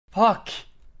Fuck.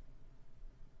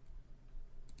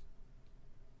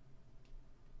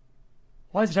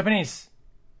 Why is it Japanese?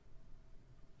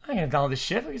 I ain't gonna download this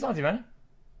shit. What are you talking to, man?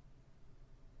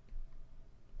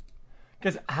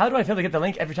 Because how do I fail to get the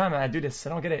link every time I do this? I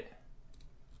don't get it.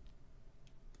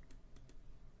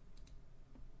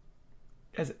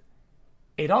 Because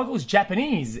it all goes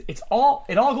Japanese. It all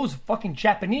goes fucking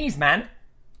Japanese, man.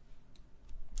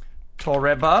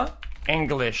 Toreba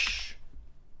English.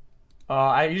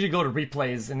 I usually go to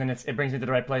replays and then it brings me to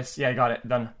the right place. Yeah, I got it.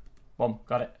 Done. Boom.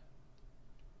 Got it.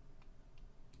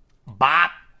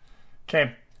 Bop.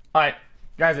 Okay. Alright.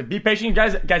 Guys, be patient.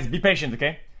 Guys, be patient,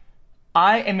 okay?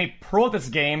 I am a pro at this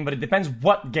game, but it depends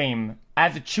what game. I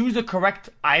have to choose the correct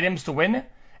items to win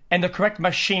and the correct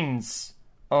machines.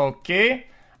 Okay?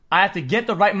 I have to get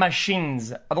the right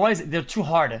machines. Otherwise, they're too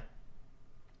hard.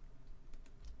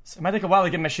 So it might take a while to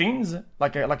get machines,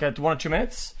 like a 1 or 2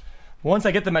 minutes. Once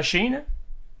I get the machine,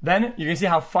 then you can see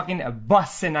how fucking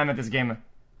bussin' I'm at this game.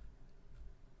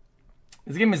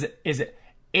 This game is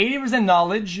 80%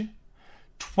 knowledge,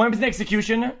 20%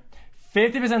 execution,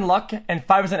 50% luck, and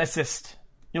 5% assist.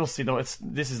 You'll see though.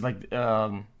 This is like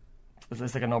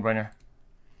it's like a no-brainer.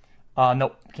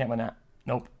 Nope, can't win that.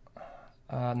 Nope.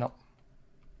 Nope.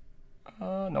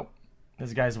 Nope.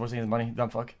 This guy's wasting his money. Dumb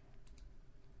fuck.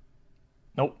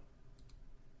 Nope.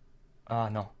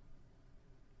 No.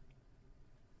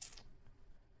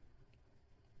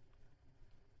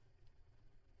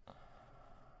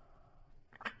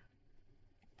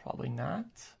 Probably not.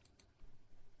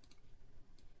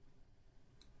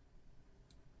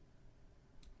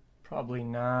 Probably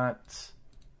not.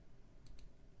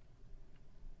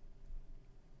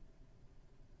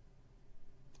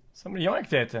 Somebody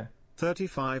yoinked it.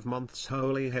 35 months,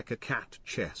 holy heck, a cat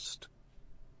chest.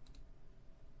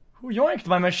 Who yoinked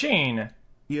my machine?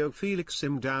 Yo Felix,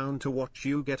 I'm down to watch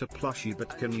you get a plushie,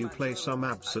 but can you play some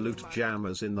absolute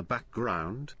jammers in the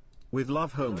background? With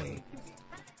love, homie.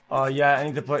 Oh yeah, I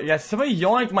need to play. Yeah, somebody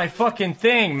yoinked my fucking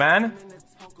thing, man.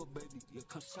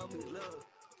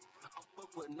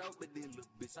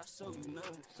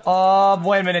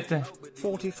 Wait a minute.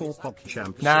 44 pop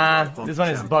champs. Nah, this one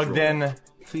is bugged in.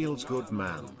 Feels good,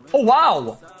 man. Oh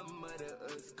wow!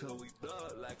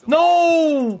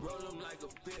 No!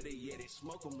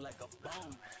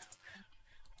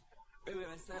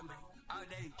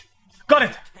 Got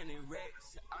it!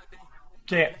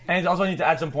 Okay, and also need to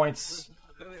add some points.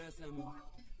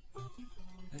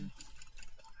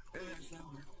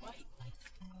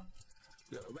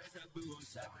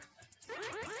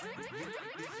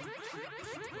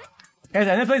 Guys,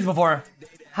 I never played this before.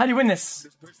 How do you win this?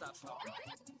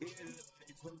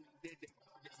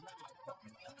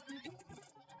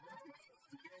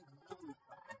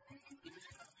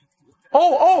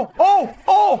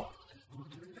 Oh!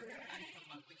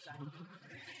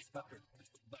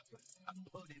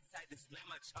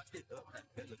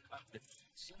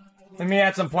 Let me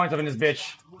add some points up in this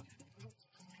bitch.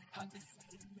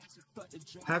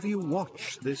 Have you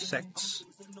watched this sex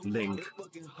link?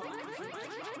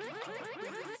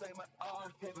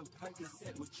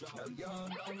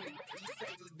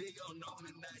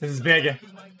 This is big.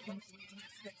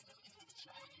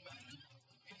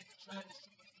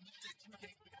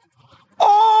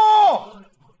 Oh!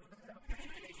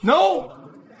 No!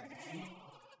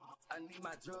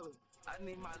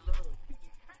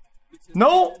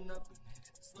 No!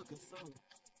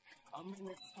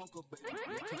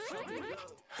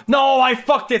 No, I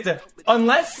fucked it.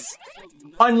 Unless.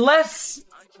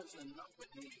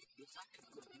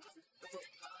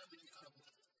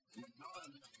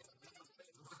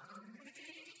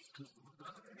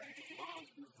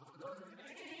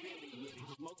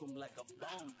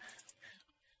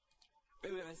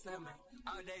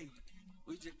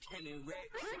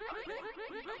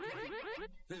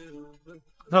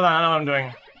 Hold on, I know what I'm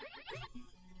doing.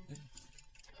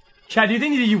 Chad, do you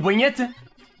think that you wing it?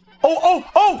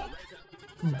 Oh!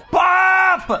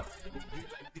 Bop!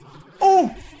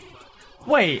 Oh!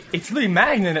 Wait, it's literally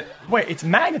magnet. Wait, it's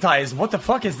magnetized. What the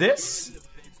fuck is this?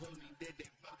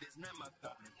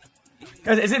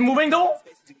 Guys, is it moving though?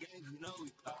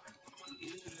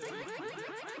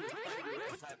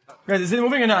 Guys, is it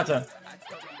moving or not?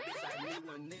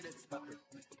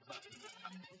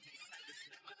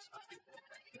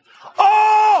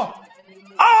 Oh!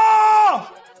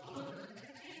 Oh!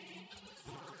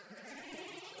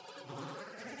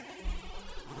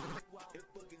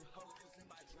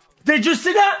 Did you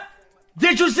see that?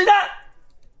 Did you see that?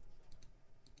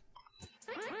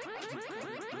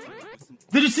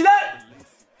 Did you see that?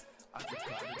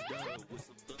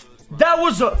 That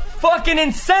was fucking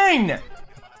insane!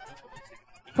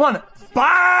 Come on.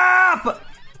 BOP!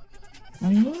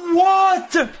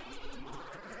 What?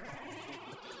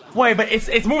 Wait, but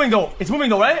it's moving though. It's moving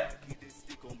though, right?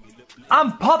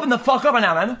 I'm popping the fuck up right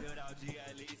now, man.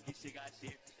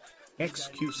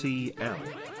 xQcl.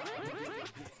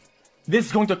 This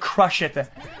is going to crush it.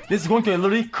 This is going to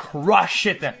literally crush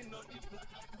it. A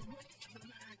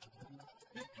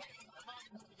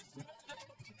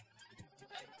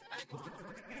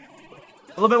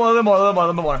little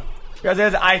bit more.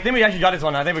 Guys, I think we actually got this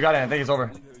one. I think we got it. I think it's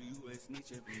over.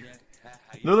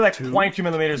 Literally like 22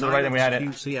 millimeters to the right than we had it.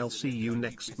 xQcl, see you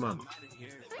next month.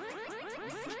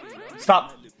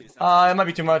 Stop. It might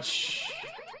be too much.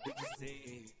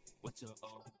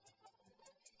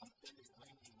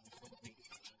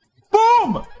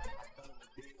 Boom!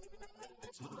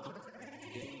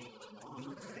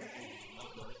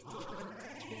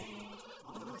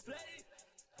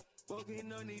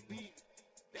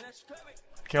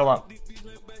 Okay, hold on.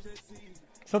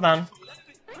 Still down.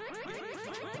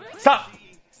 Stop!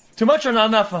 Too much or not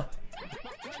enough?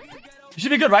 It should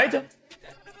be good, right?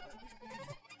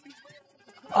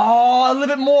 Oh, a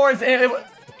little bit more.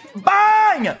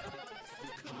 Bang!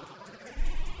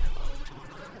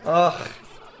 Ugh.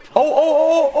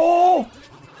 Oh!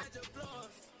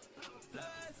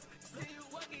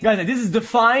 Guys, this is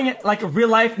defying like real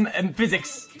life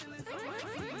physics.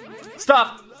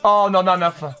 Stop! Oh, no, not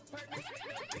enough.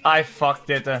 I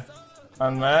fucked it.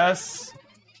 Unless...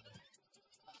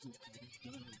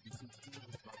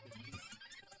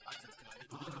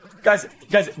 Guys,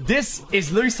 this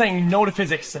is literally saying no to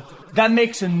physics. That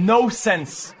makes no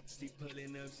sense.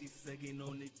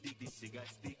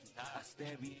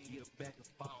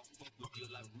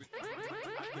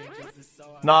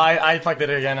 No, I fucked it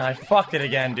again. I fucked it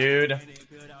again, dude.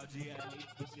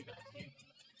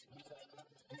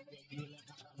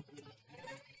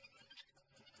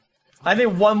 I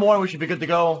think one more and we should be good to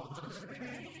go.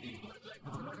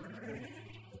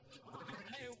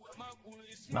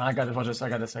 Nah, I got this, watch this, I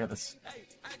got this.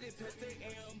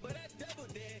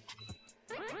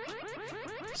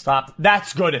 Stop.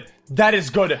 That's good. That is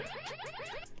good.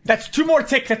 That's two more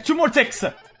ticks.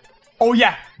 Oh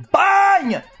yeah.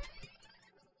 Bang!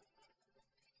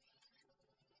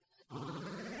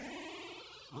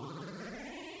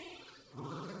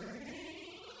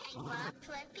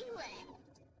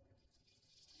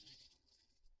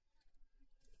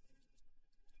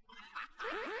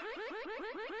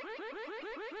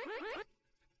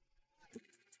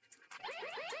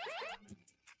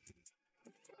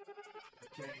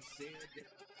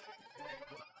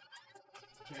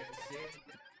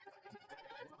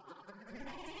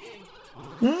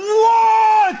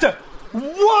 What?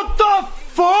 What the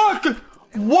fuck?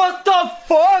 What the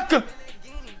fuck?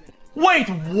 Wait,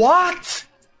 what?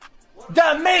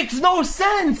 That makes no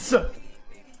sense.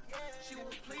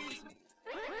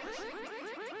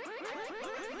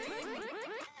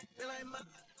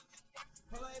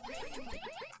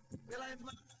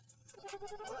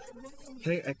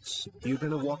 Hey X, you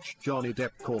gonna watch Johnny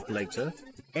Depp court later?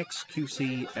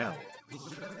 xQcl.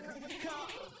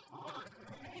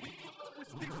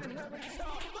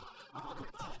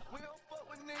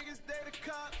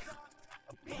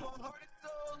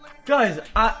 Guys,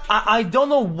 I don't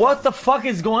know what the fuck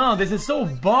is going on. This is so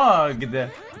bugged.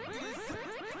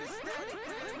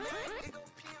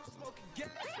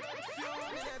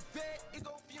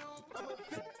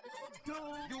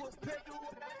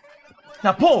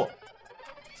 Now pull.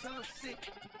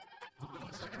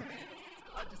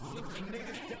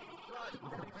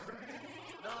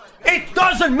 It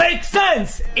doesn't make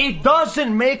sense. It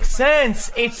doesn't make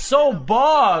sense. It's so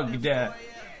bugged.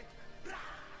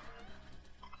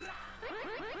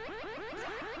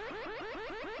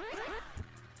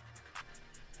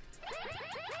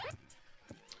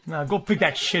 Now go pick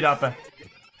that shit up.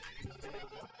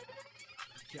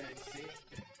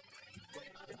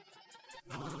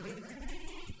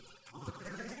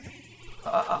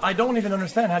 I don't even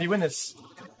understand. How do you win this?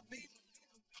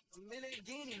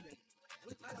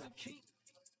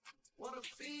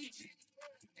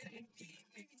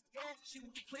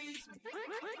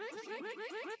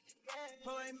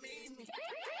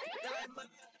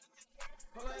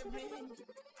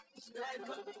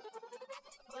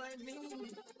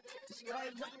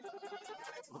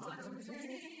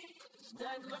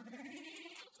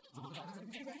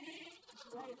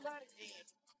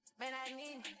 Man, I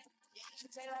need it. She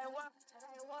say like what?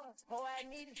 Oh, I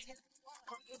need it.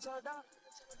 It's your dog.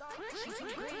 She too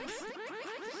greasy.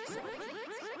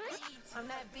 I'm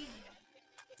that beat.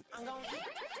 I'm gonna eat.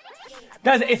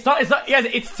 Guys, it's not, yeah,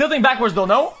 it's tilting backwards though,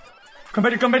 no?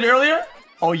 Compared to earlier?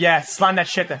 Oh yeah, slam that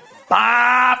shit.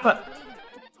 Bop!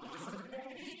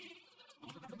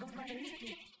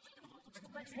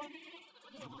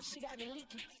 She got me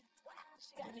leaking.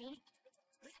 She got me leaking.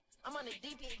 I'm on the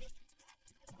deep end.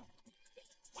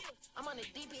 I'm on the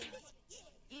deep end.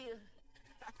 Yeah.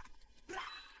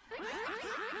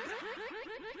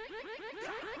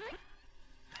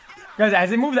 Guys,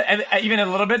 has it moved even a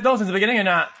little bit though since the beginning or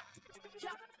not?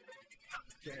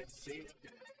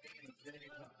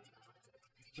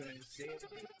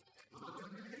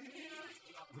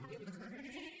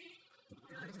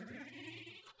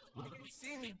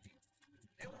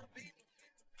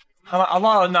 A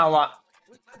lot or not a lot?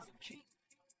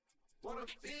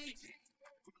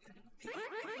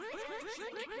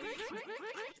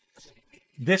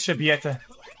 This should be it.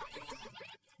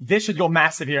 This should go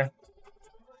massive here.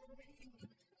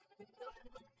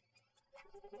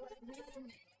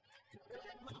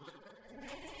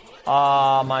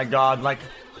 Oh my god, like...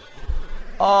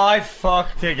 Oh, I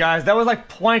fucked it, guys. That was like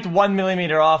 0.1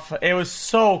 millimeter off. It was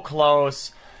so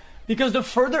close. Because the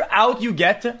further out you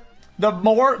get, the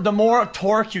more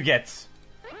torque you get.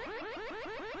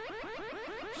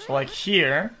 So like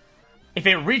here, if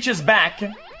it reaches back,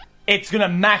 it's gonna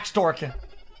max torque.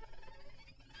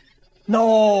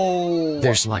 No!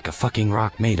 There's like a fucking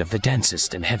rock made of the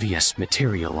densest and heaviest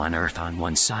material on Earth on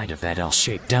one side of that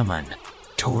L-shaped diamond.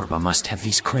 Torba must have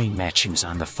these crane matchings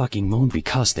on the fucking moon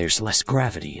because there's less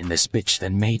gravity in this bitch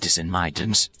than Maidens and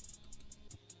Maidens.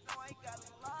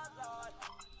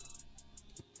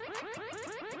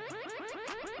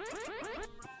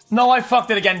 No, I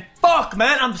fucked it again. Fuck,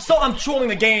 man! I'm trolling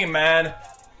the game, man.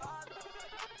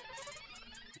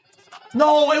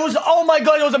 No, it was. Oh my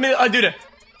god, it was a minute. I did it.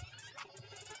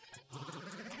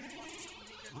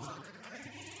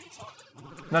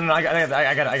 No, I got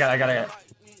it.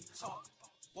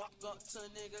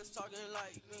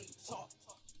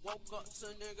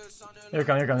 Here it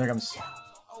comes.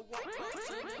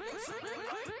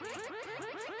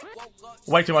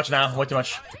 Way too much now. Way too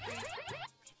much.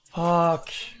 Fuck.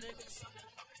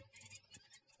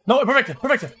 No,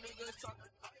 perfect.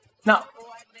 Now.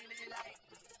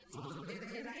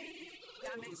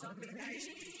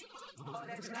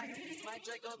 My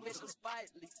Draco bitch was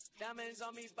spitely. Diamonds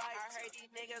on me bite. I heard these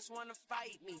niggas wanna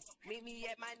fight me. Meet me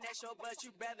at my next show, but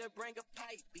you better bring a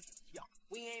pipe. Yo,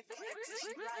 we ain't flexing,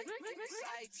 she like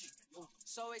excited.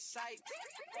 So excited.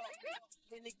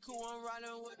 In the cool, I'm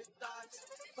riding with the dogs.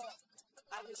 Fuck.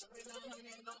 I just spent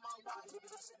 100 on my watch.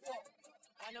 Fuck.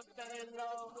 And I'm feeling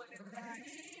low with the back.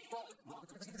 Fuck.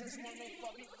 She just wanna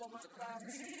fuck me for my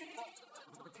crops. Fuck.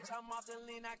 I'm off the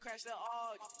lean, I crashed the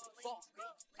AUG. Fuck.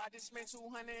 I just spent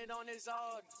 200 on this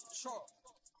AUG. Sure.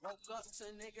 Woke up to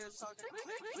niggas talking.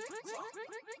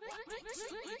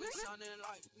 Niggas sounding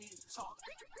like me. Talk.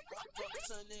 Woke up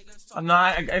to niggas talking. I'm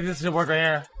not. This should work right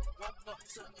here.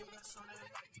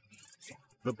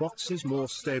 The box is more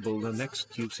stable than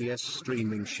xQc's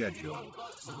streaming schedule.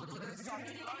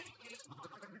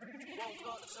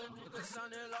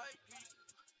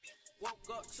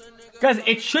 Guys,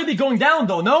 it should be going down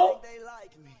though, no?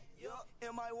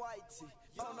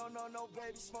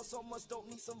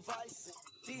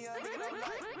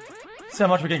 See how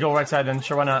much we can go right side then,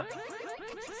 sure, why not?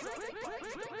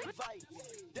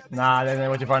 Nah, they're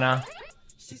way too far now.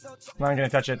 I'm not gonna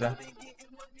touch it though.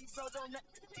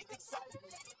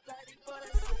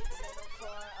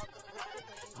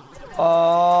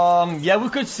 Yeah, we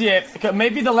could see it.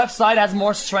 Maybe the left side has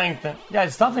more strength. Yeah,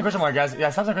 stop the question mark, guys. Yeah,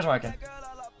 stop the question mark.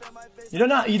 You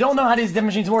don't know how these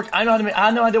machines work. I know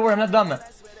how they work. I'm not dumb.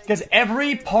 Because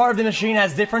every part of the machine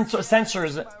has different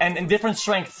sensors and different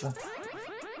strengths.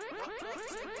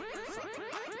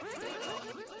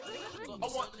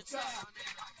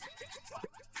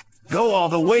 Go all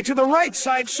the way to the right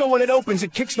side so when it opens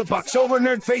it kicks the box over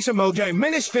nerd face emoji.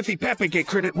 Minus 50 Peppa get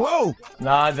credit. Whoa!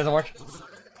 Nah, it doesn't work.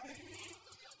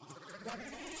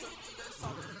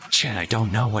 Chat, I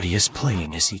don't know what he is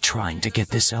playing. Is he trying to get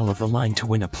this L of the line to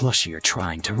win a plushie or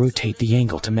trying to rotate the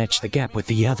angle to match the gap with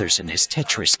the others in his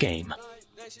Tetris game?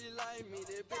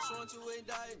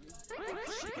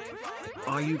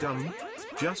 Are you done?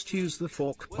 Just use the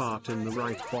fork part in the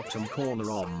right bottom corner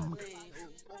on.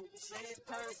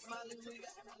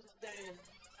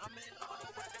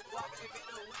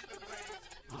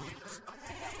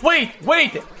 Wait!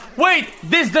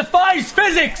 This defies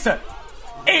physics!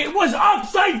 It was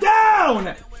upside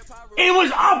down! It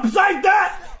was upside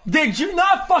down! Did you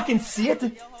not fucking see it?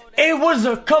 It was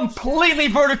completely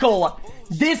vertical.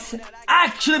 This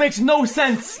actually makes no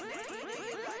sense.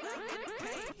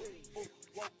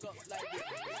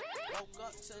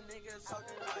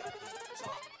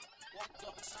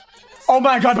 Oh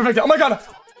my god, perfect. Oh my god.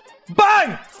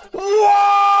 Bang!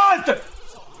 What?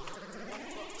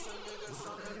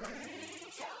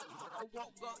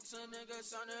 woke up to niggas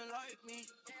sounding like me.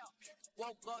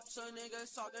 Woke up to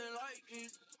niggas talking like me.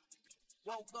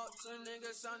 Woke up to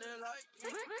niggas sounding like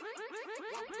me.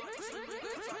 Woke up to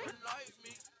niggas talking like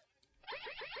me.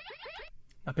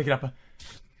 I'll pick it up.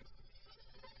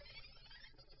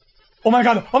 Oh my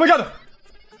god! Oh my god!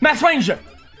 Max range!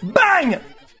 Bang!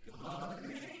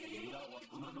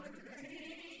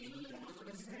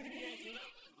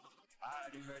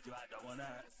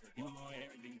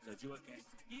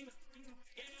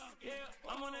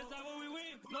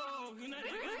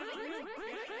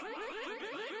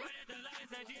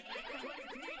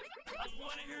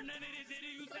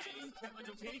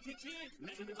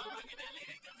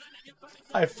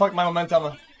 I fucked my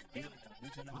momentum.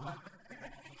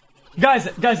 Guys,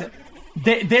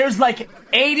 there's like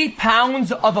 80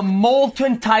 pounds of a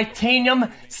molten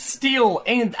titanium steel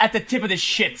at the tip of this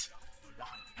shit.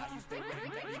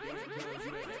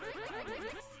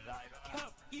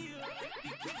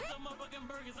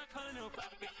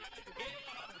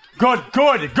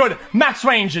 Good. Max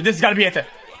range. This has got to be it.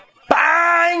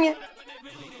 Bang!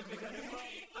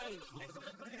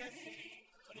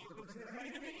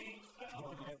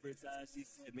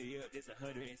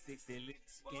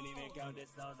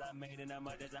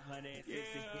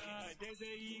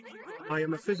 I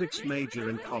am a physics major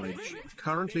in college,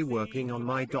 currently working on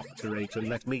my doctorate, and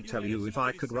let me tell you, if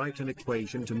I could write an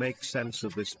equation to make sense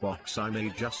of this box, I may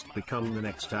just become the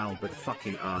next Albert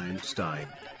fucking Einstein.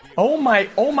 Oh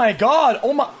my god!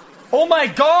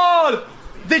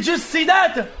 Did you see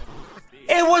that?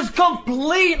 It was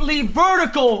completely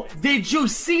vertical. Did you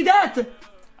see that?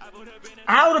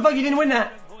 How the fuck you didn't win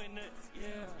that?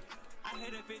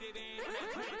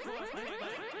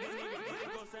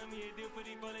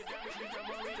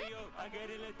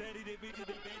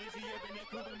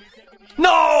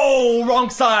 No! Wrong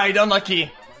side,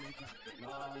 unlucky.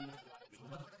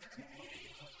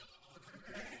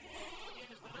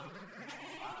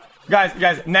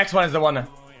 Guys, next one is the one.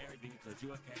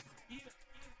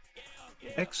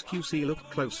 xQc, look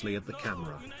closely at the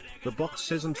camera. The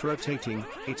box isn't rotating,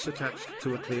 it's attached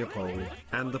to a clear pole,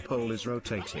 and the pole is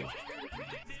rotating.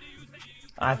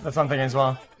 That's something as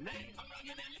well.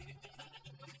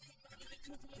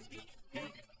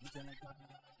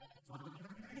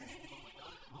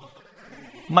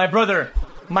 My brother,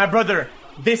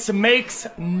 this makes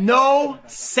no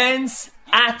sense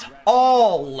at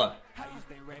all.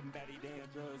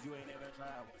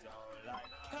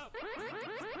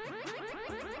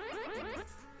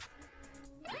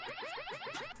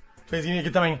 Please give me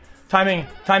good timing.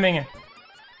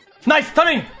 Nice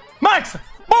timing! Max!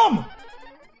 Boom!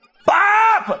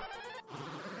 Bop!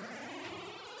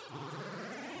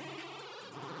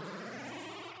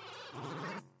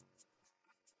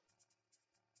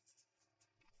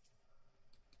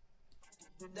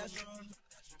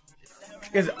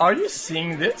 Guys, are you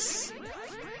seeing this?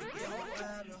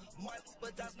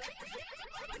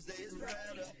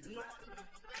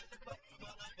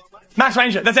 Max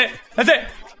range, that's it!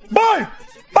 Bang!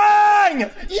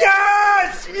 Bang!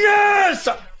 Yes!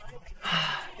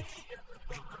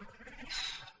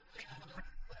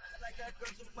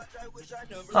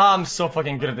 I'm so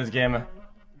fucking good at this game.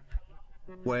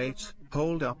 Wait,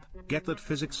 hold up, get that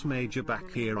physics major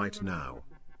back here right now.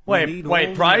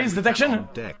 Wait, prize detection?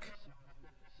 Deck.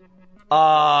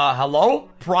 Hello?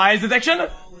 Prize detection?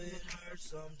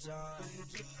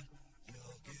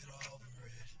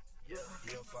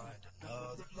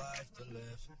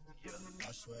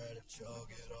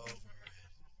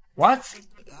 What?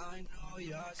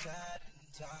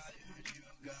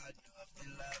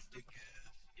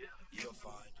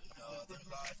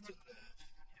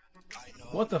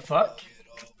 What the fuck?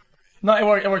 No, it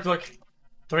worked, look.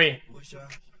 3.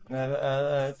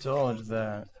 I told you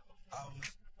that.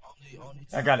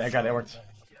 I got it, it worked.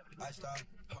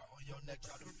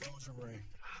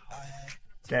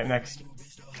 Okay, next.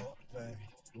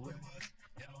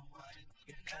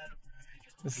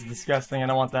 This is disgusting, I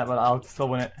don't want that, but I'll still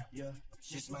win it.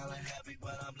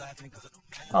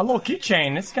 A little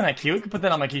keychain, this is kinda cute. You can put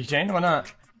that on my keychain, why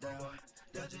not?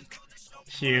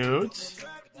 Cute.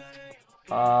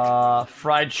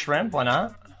 Fried shrimp, why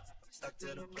not?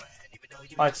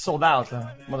 Oh, it's sold out,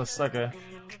 motherfucker.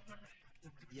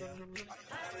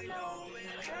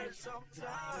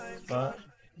 But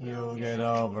you'll get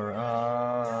over,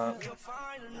 I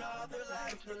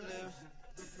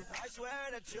swear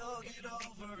that you'll get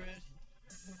over it.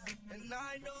 And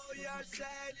I know you're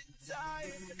sad and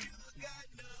tired. You got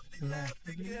nothing left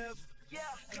to give. Yeah,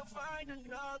 you'll find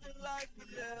another life to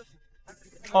live.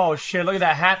 Oh shit, look at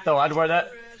that hat though, I'd wear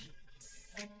that.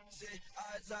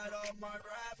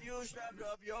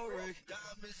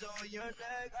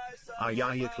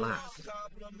 Aye, it laugh.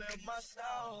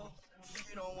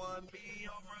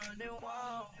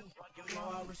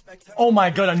 Oh my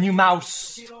god, a new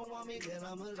mouse.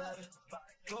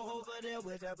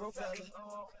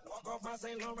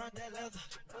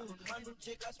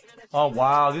 Oh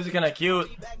wow, this is kinda cute.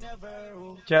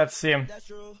 Can't see him.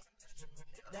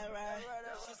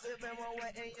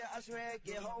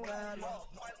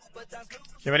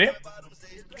 You ready?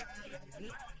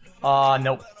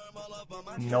 Nope.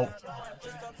 Nope.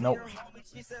 Nope.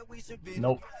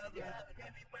 Nope.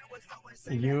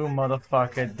 You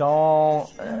motherfucker, don't.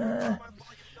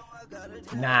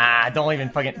 Nah, don't even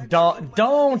fucking.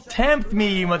 Don't tempt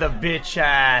me, you mother bitch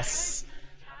ass.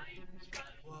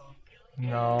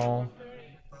 No.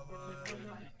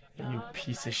 You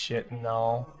piece of shit,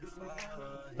 no.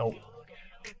 Nope.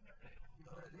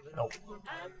 Nope.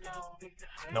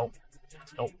 Nope.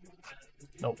 Nope.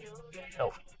 Nope.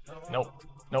 Nope. Nope.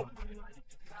 Nope.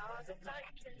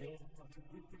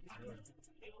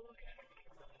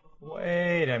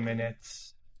 Wait a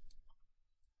minute.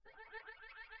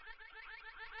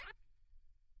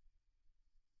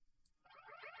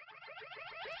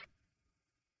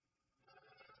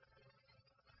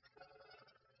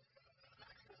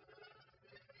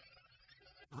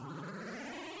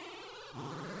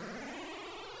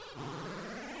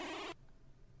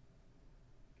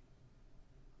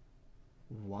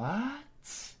 What?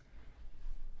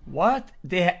 What?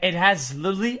 It has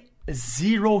literally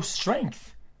 0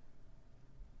 strength.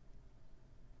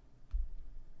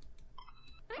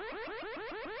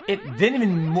 It didn't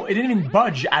even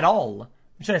budge at all.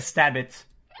 I'm trying to stab it.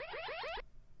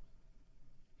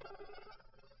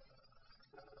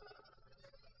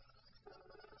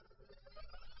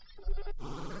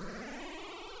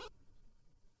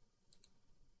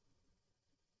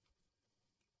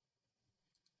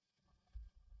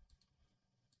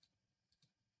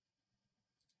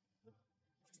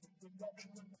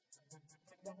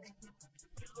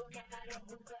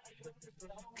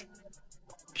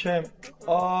 Okay.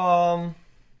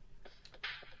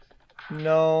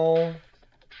 No.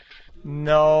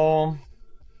 No.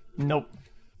 Nope.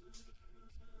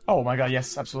 Oh my god,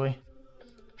 yes, absolutely.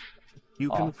 You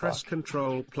can press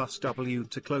Ctrl plus W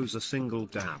to close a single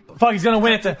dab. Fuck, he's gonna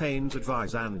win it. Pains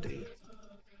advise Andy.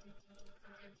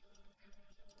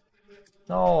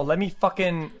 No, let me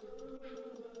fucking.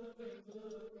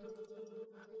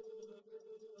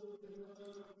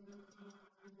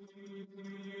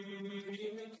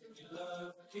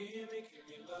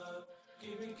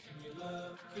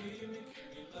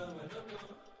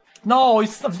 No,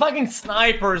 it's the fucking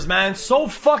snipers, man. So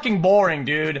fucking boring,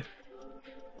 dude.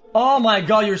 Oh my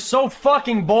god, you're so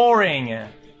fucking boring.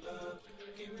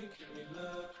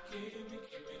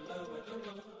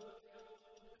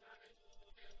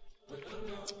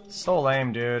 So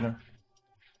lame, dude.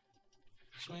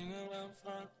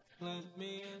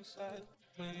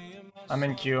 I'm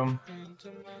in queue.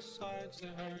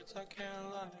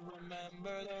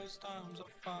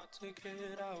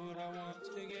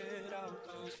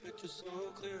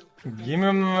 Give me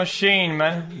a machine,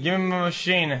 man. Give me a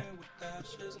machine.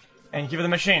 And give it the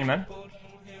machine, man.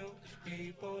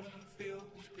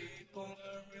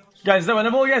 Guys,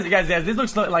 this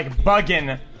looks like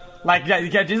bugging. Like,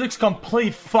 yeah, this looks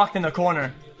completely fucked in the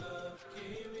corner.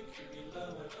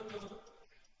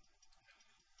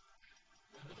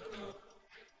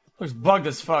 Looks bugged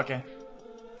as fuck.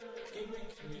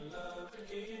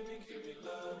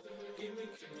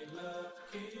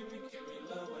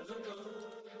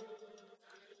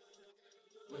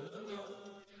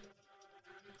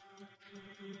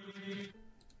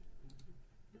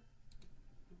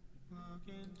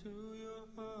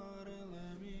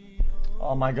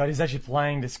 Oh my god, he's actually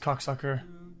playing this cocksucker.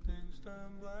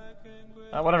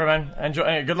 Whatever, man. Enjoy.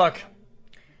 Hey, good luck.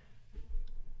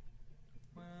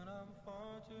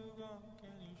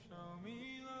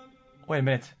 Wait a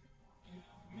minute.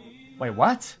 Wait,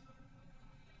 what?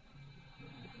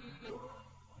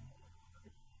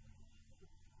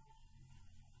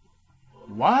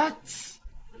 What?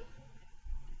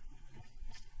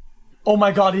 Oh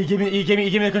my god, he gave me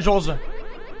the controls.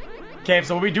 Okay,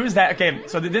 so what we do is that, okay,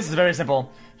 so this is very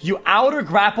simple. You outer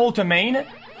grapple to main,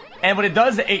 and what it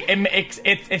does,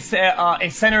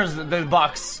 it centers the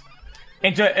box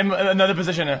into another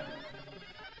position.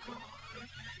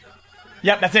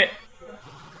 Yep, that's it.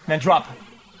 Then drop.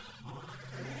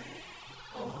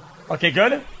 Okay,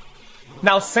 good.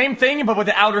 Now same thing, but with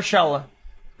the outer shell,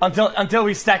 until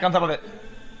we stack on top of it.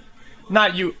 Now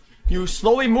you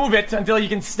slowly move it until you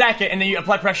can stack it, and then you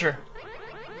apply pressure.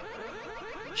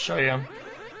 Show you.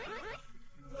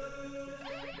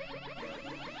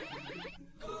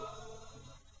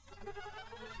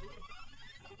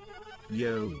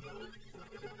 Yo.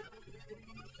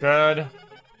 Good.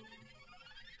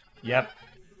 Yep.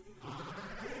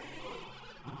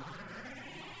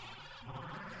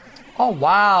 Oh,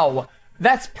 wow.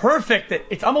 That's perfect.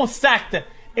 It's almost stacked.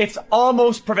 It's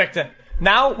almost perfect.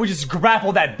 Now, we just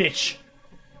grapple that bitch.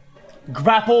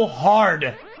 Grapple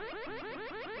hard.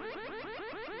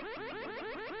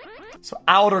 So,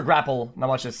 outer grapple. Now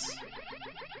watch this.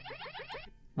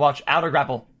 Watch, outer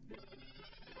grapple.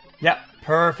 Yep,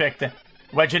 perfect.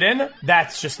 Wedge it in.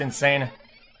 That's just insane.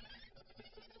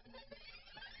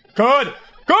 Good!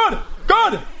 Good!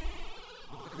 Good!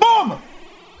 Boom!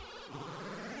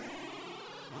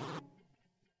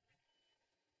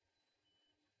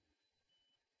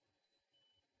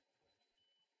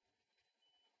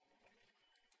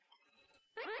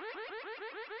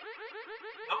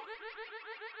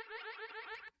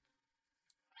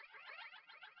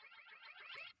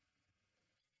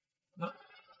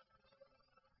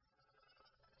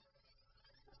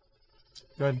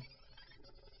 Good.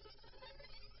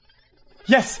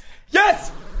 Yes!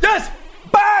 Yes! Yes!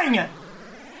 Bang!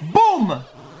 Boom!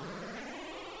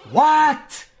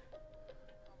 What?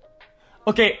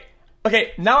 Okay.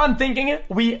 Okay, now I'm thinking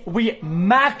we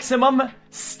maximum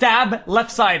stab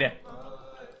left side.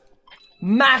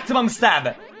 Maximum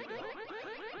stab.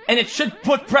 And it should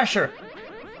put pressure.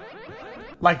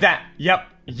 Like that. Yep.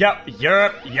 Yep.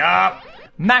 Yep. Yep.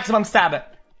 Maximum stab.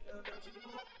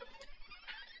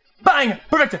 Bang!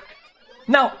 Perfect!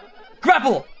 Now,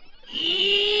 grapple!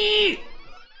 Eee!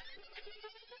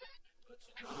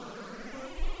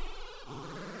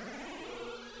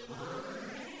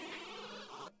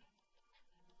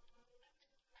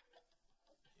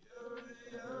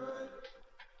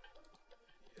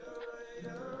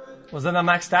 Was that a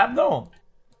max stab though?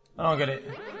 I don't get it.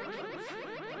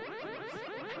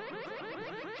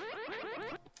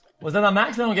 Was that a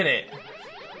max? I don't get it.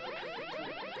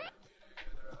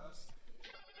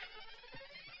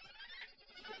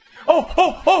 Oh,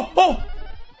 oh, oh, oh!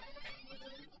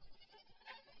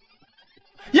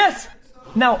 Yes!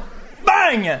 Now,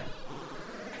 bang!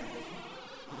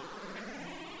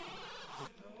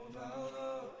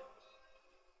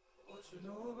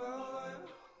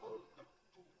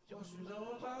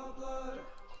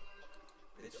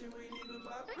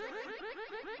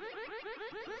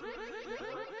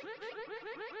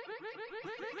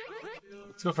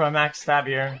 Let's go for a max stab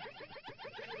here.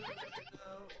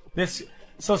 This...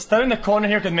 So studying the corner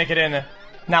here could make it in.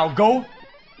 Now go.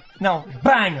 Now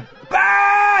bang!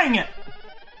 Bang!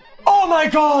 Oh my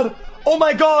god! Oh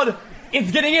my god! It's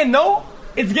getting in, no?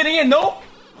 It's getting in, no?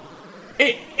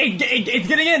 It's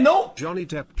getting in, no? Johnny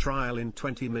Depp trial in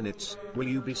 20 minutes. Will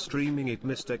you be streaming it,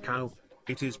 Mr. Cow?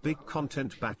 It is big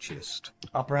content batchist.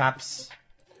 Oh, perhaps.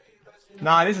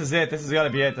 Nah, this is it. This has gotta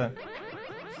be it.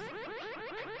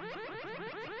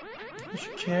 You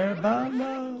should care about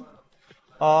love.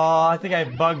 Oh, I think I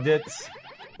bugged it.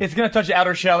 It's gonna touch the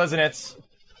outer shell, isn't it?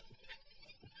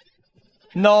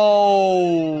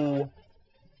 No!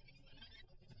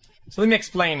 So let me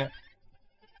explain.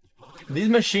 These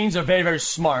machines are very, very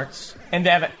smart. And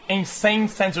they have insane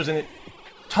sensors in it.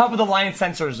 Top of the line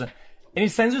sensors. And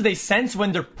these sensors, they sense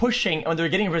when they're pushing, when they're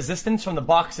getting resistance from the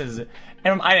boxes and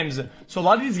from items. So a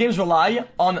lot of these games rely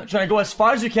on trying to go as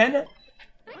far as you can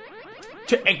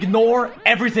to ignore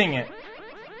everything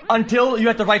until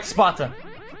you're at the right spot.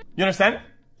 You understand?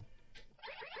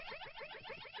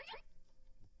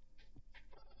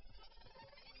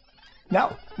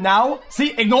 Now,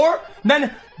 see, ignore,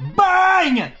 then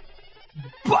bang!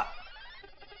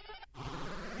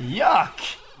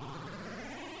 Yuck!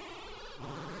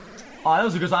 Oh, that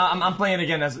was because I'm playing it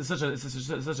again. It's such a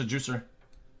juicer.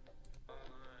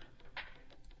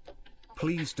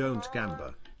 Please don't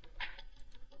gamble.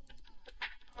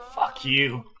 Fuck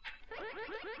you.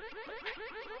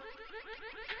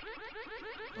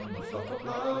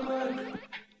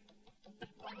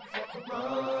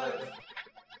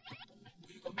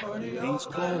 These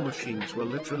claw machines were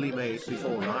literally made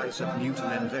before Isaac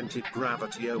Newton invented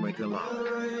gravity. Omega love.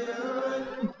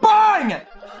 Bang!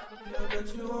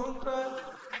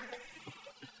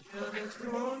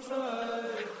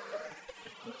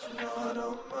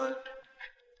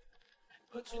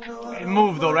 It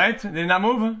moved though, right? Did it not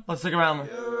move? Let's stick around.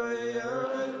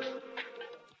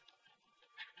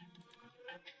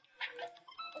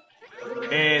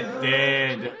 It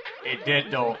did. It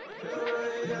did though.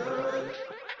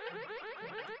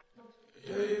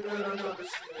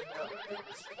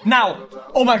 Now!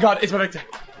 Oh my god, it's perfect.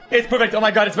 It's perfect. Oh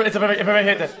my god, it's a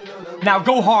perfect hit. Now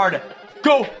go hard.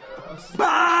 Go!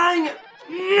 Bang!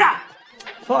 Yeah!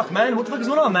 Fuck, man. What the fuck is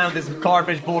going on, man, with this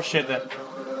garbage bullshit?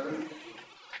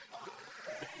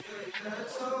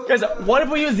 Guys, what if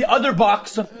we use the other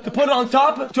box to put it on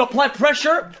top to apply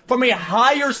pressure from a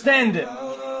higher stand?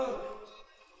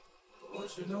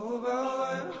 What you know about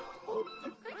life?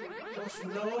 What you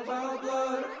know about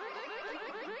blood?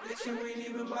 Bitch, you ain't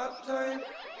even my type.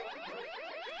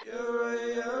 You're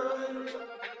right, you're right.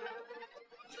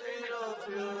 Ain't no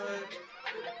feel right.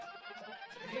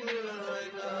 Ain't living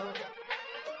right now.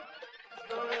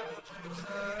 Don't ever choose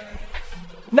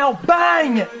sides. Now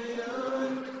bang!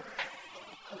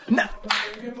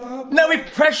 Now we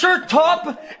pressure top,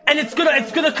 and it's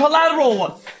gonna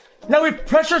collateral. Now we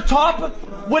pressure top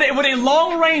with a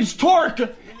long range torque,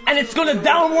 and it's gonna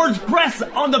downwards press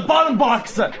on the bottom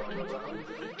box.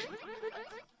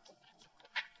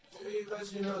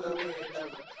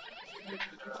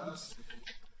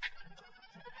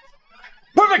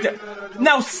 Perfect.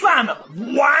 Now slam,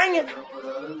 wang.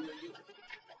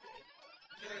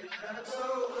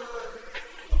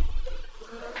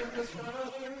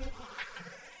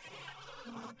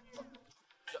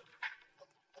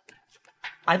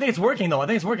 I think it's working though. I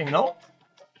think it's working, no?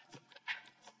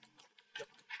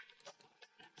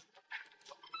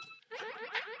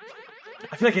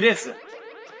 I feel like it is.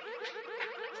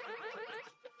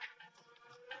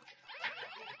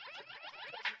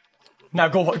 Now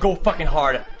go fucking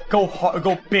hard. Go hard,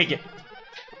 go big.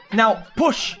 Now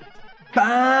push.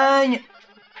 Bang.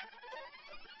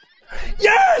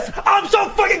 Yes! I'm so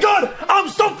fucking good! I'm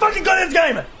so fucking good at this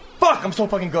game! Fuck, I'm so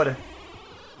fucking good.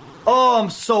 Oh, I'm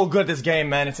so good at this game,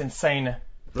 man. It's insane.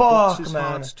 The Fuck, box is man.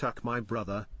 hard stuck, my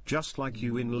brother, just like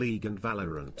you in League and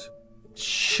Valorant.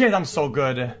 Shit, I'm so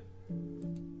good.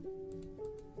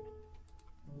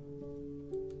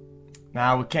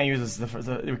 Nah, we can't use this.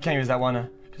 We can't use that one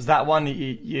because that one,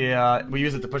 yeah, we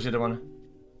use it to push the other one.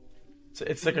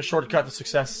 It's like a shortcut to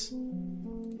success.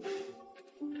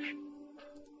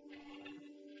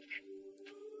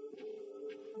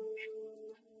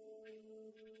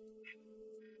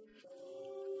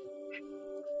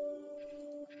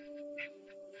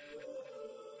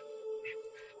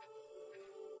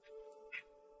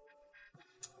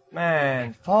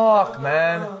 Man, fuck,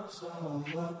 man. So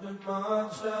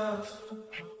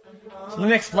let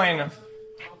me explain.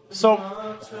 So,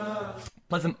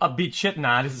 play some upbeat shit.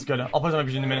 Nah, this is good. I'll play some upbeat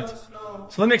shit in a minute.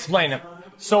 So let me explain.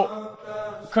 So,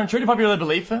 contrary to popular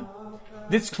belief,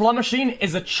 this claw machine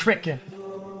is a trick.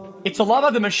 It's a lot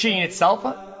about the machine itself,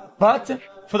 but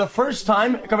for the first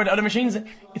time compared to other machines,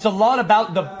 it's a lot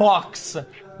about the box.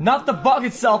 Not the box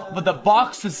itself, but the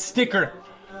box's sticker.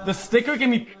 The sticker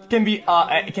can be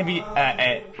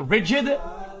rigid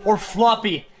or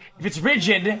floppy. If it's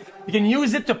rigid, you can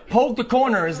use it to poke the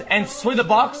corners and sway the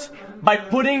box by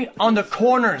putting on the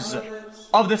corners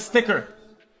of the sticker.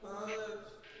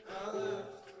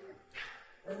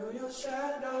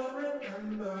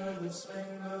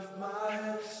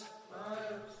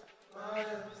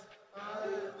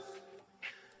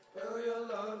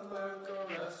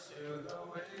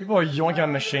 People are yoinking on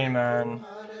the machine, man.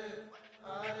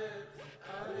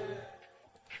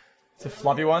 It's a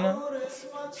floppy one.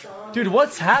 Dude,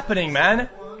 what's happening, man?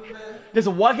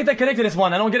 Why can't I connect to this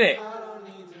one? I don't get it.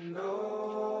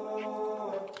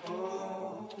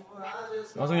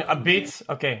 A beat?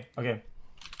 Okay, okay.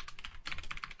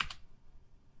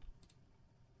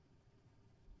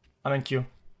 I'm in queue.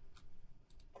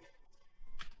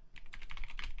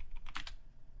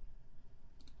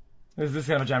 This is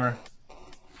kind of a jammer.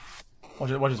 Watch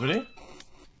this, ready?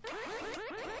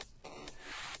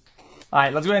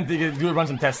 Alright, let's go ahead and run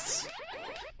some tests.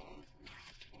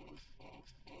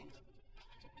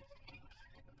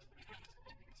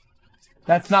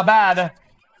 That's not bad.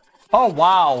 Oh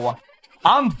wow,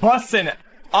 I'm busting.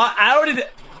 I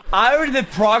already did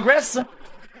progress.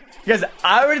 Because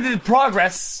I already did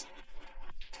progress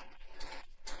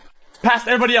past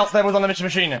everybody else that was on the mission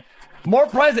machine. More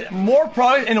progress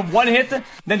in one hit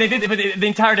than they did the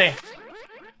entire day.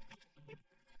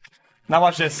 Now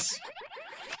watch this.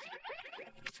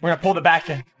 We're gonna pull it back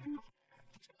in.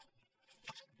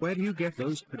 Where do you get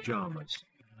those pajamas?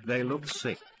 They look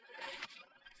sick.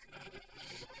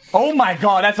 Oh my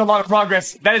god, that's a lot of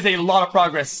progress. That is a lot of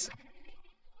progress.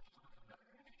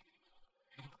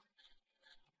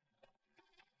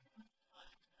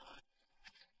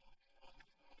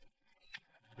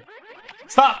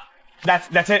 Stop!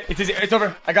 That's it. It's easy. It's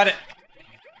over. I got it.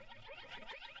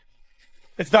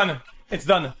 It's done. It's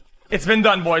done. It's been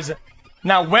done, boys.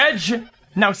 Now wedge.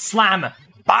 Now slam.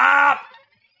 Bop!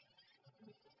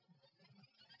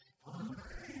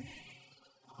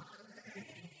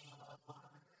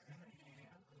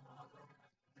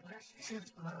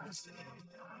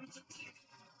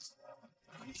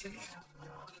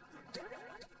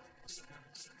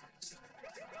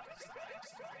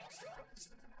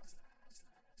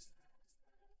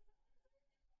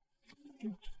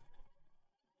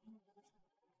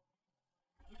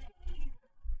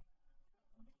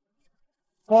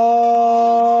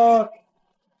 Fuck.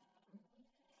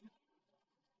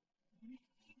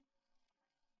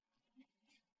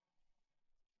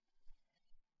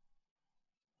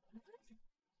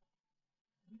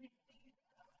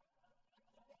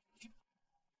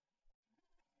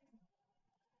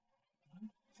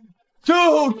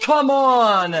 Dude, come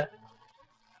on!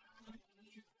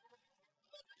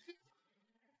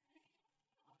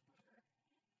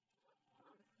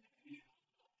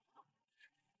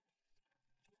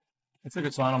 It's a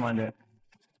good song, I don't mind it.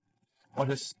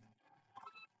 What is...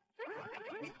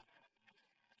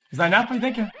 Is that enough, what do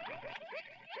you think?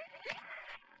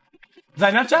 Is that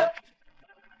enough, chat?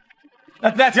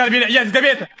 That's gotta be it. Yes, it's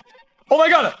gotta be it. Oh my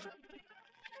god!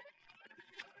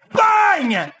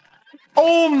 Bang!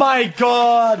 Oh my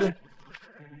god!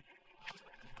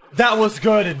 That was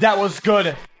good. That was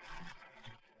good.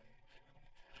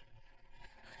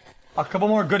 A couple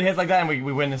more good hits like that and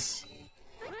we win this.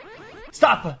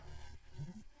 Stop!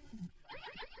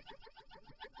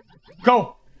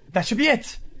 Go! That should be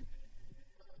it!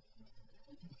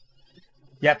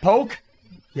 Yeah, poke.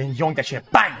 Yeah, yoink that shit.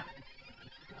 Bang!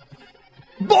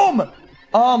 Boom!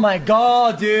 Oh my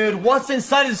god, dude. What's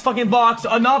inside of this fucking box?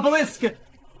 An obelisk!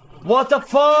 What the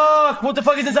fuck? What the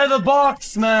fuck is inside of the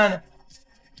box, man?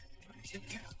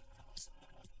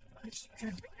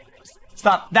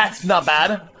 Stop. That's not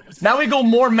bad. Now we go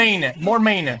more main. More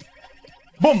main.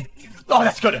 Boom! Oh,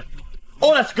 that's good.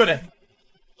 Oh, that's good.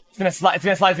 It's gonna slide. It's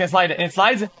gonna slide. It's gonna slide. And it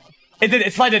slides. It did.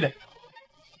 It slided.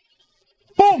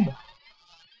 Boom!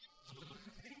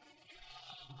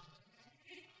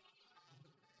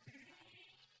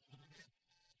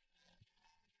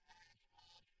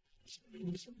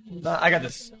 I got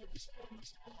this.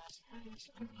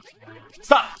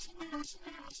 Stop!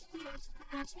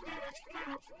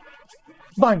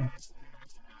 Bang!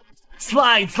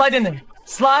 Slide! Slide in there!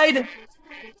 Slide!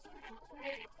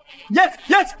 Yes!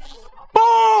 Yes!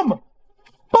 Boom!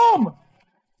 Boom!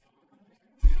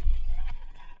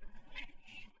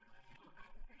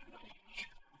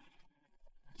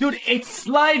 Dude, it's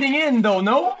sliding in though,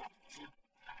 no?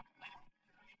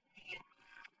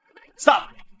 Stop!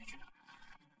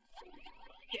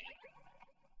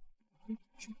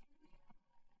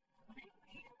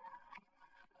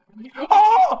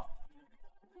 Oh!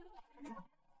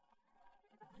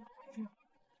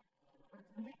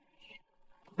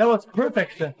 That was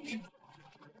perfect.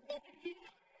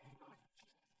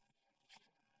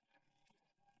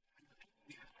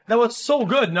 That was so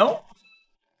good, no?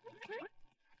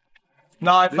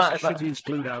 No, it's not. This shit is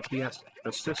glued out the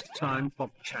assist time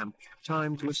Bob Champ.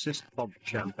 Time to assist Bob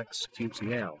Champ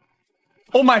xQcl.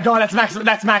 Oh my god, that's max.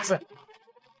 That's max.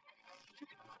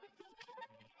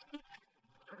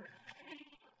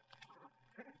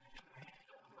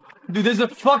 Dude, there's a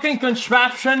fucking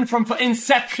contraption from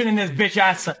Inception in this bitch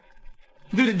ass.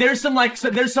 Dude, there's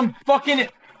some fucking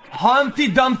Humpty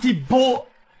Dumpty bull.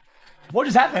 What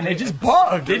just happened? It just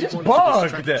bugged. It just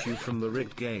bugged. You from the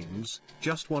rigged games.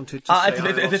 Just wanted to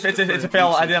say it's a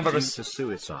fail. I did on purpose. To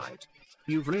suicide.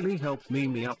 You've really helped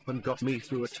me up and got me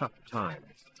through a tough time.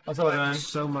 What's up, man? Thanks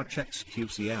so much,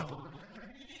 xQcl.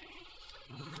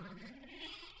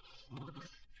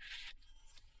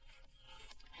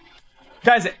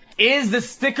 Guys, is the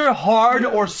sticker hard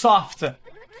or soft?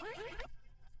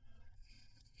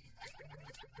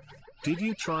 Did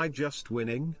you try just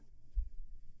winning?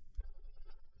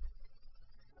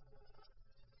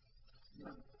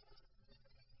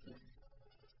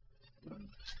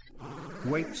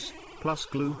 Weights, plus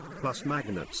glue, plus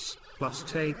magnets, plus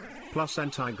tape, plus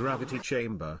anti-gravity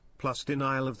chamber, plus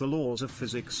denial of the laws of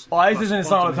physics. Oh, I used this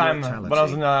in all the time when I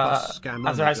was in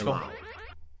after high school.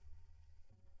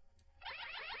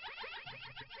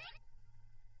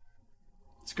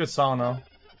 It's a good song though.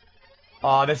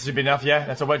 Oh, this should be enough, yeah?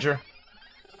 That's a wedger.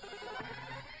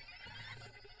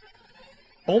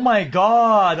 Oh my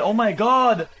god! Oh my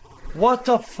god! What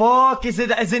the fuck is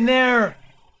it in there?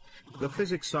 The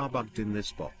physics are bugged in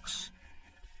this box.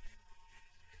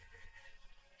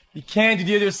 You can't do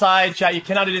the other side, chat. You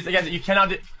cannot do this again. You cannot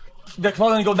do... The clock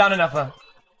doesn't go down enough, huh?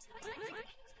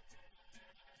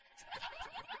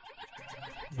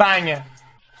 Bang!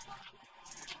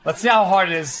 Let's see how hard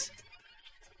it is.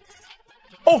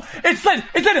 Oh! It's in!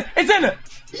 It's in! It's in!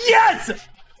 Yes!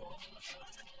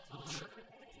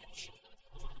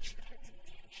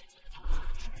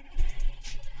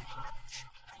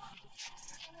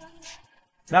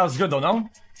 That was good though, no?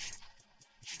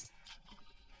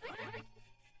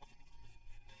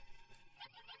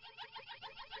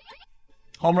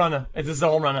 Home run. This is a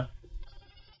home run.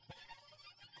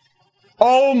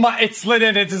 Oh my, it slid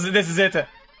in. This is it.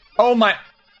 Oh my.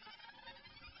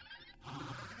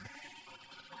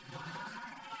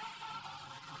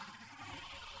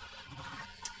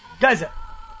 Guys,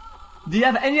 do you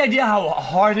have any idea how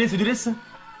hard it is to do this?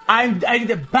 I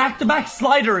did back-to-back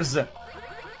sliders.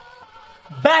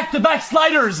 Back-to-back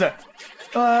sliders.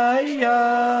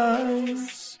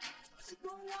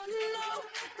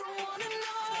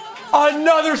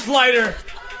 Another slider.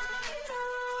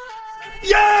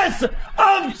 Yes!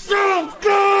 I'm so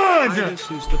good!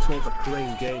 This is the Torba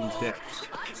Crane game depths.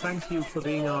 Thank you for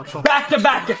being our top.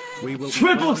 Back-to-back.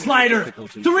 Triple slider.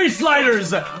 3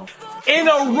 sliders. In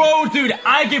a row, dude.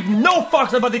 I give no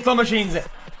fucks about the fun machines.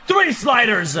 3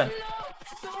 sliders.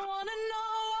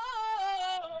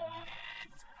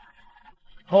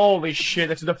 Holy shit,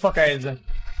 that's what the fuck is.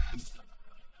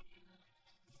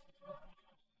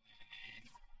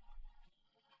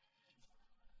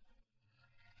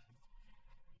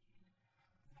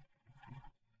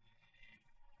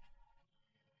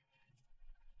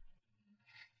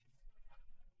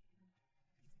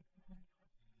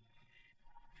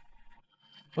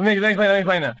 Let me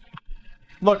explain that.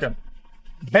 Look,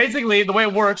 basically the way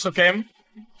it works, okay?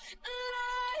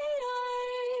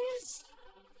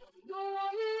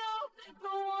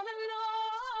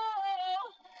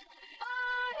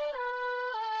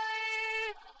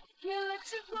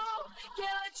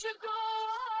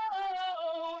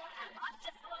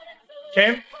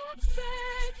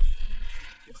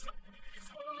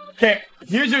 Okay,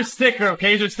 here's your sticker, okay?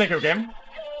 Here's your sticker, okay?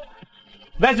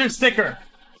 That's your sticker.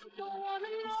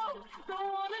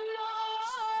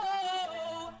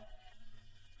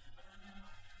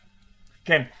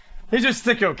 Okay, here's your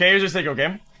sticker, okay? Here's your sticker,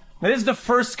 okay? Now this is the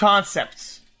first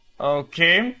concept,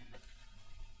 okay?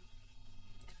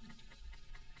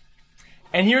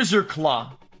 And here's your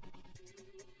claw.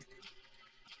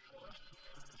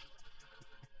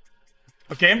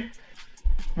 Okay?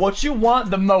 What you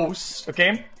want the most,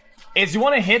 okay, is you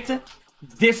want to hit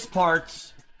this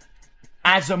part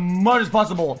as much as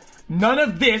possible. None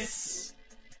of this.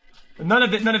 None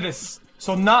of this.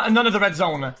 So none of the red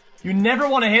zone. You never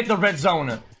want to hit the red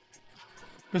zone.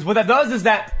 Because what that does is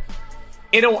that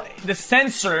the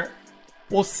sensor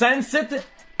will sense it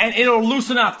and it'll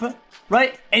loosen up,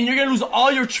 right? And you're gonna lose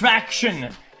all your traction.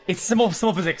 It's simple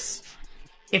physics.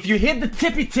 If you hit the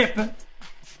tippy tip,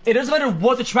 it doesn't matter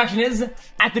what the traction is.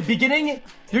 At the beginning,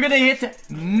 you're gonna hit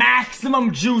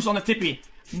maximum juice on the tippy.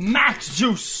 Max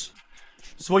juice.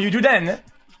 So what you do then,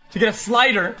 to get a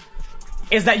slider,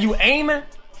 is that you aim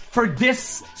for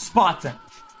this spot.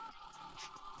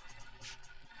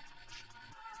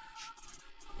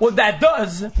 What that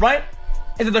does, right,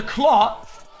 is that the claw,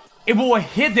 it will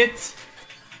hit it,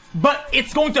 but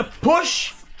it's going to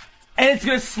push, and it's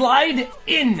going to slide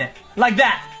in, like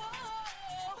that.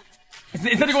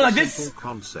 Instead of going like this,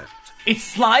 it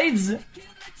slides,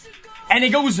 and it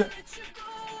goes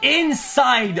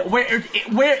inside where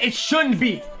it shouldn't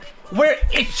be. Where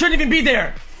it shouldn't even be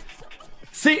there.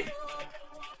 See?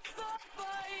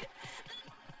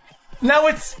 Now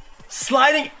it's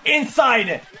sliding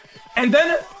inside. And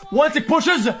then, once it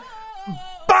pushes,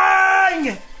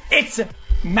 bang! It's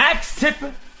max tip,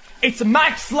 it's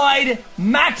max slide,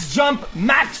 max jump,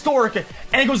 max torque, and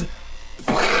it goes.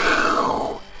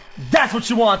 That's what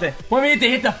you want. When we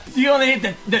hit you only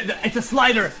hit it's a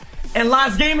slider. And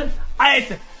last game, I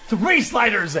hit 3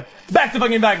 sliders back to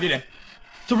fucking back, dude.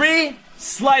 3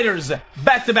 sliders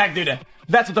back to back, dude.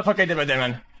 That's what the fuck I did right there,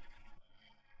 man.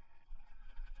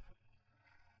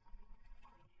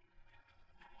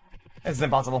 It's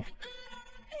impossible.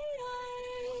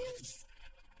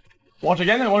 Watch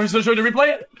again, and want me to show you the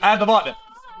replay? I have the bot.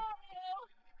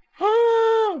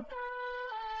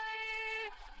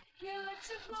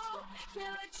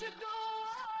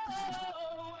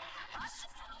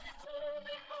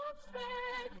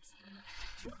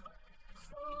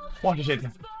 Watch this shit.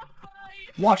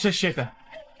 Watch this shit.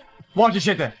 Watch this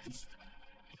shit.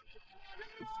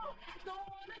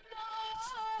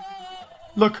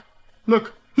 Look.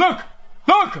 Look. Look.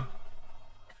 Look.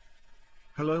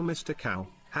 Hello, Mr. Cow.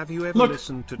 Have you ever Look,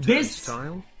 listened to this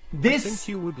style? This,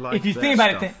 you would like if you their think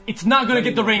about stuff. it, it's not gonna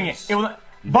get the ring. It will,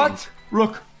 but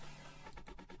look,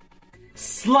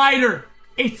 slider.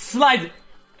 It's slide.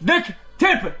 Look,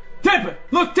 tip.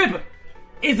 Look, tip.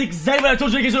 Is exactly what I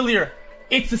told you guys earlier.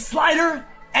 It's a slider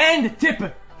and tip.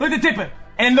 Look at the tip,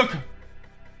 and look.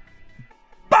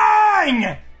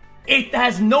 Bang! It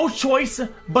has no choice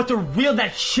but to reel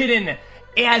that shit in.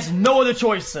 It has no other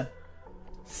choice.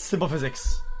 Simple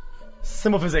physics.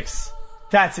 Simple physics.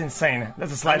 That's insane.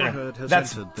 That's a slider.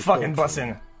 That's fucking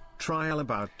bussin'. trial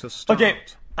about to start. Okay,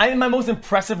 I think my most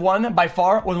impressive one by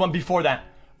far was the one before that.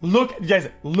 Look, guys,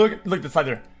 look at the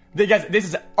slider. Guys, this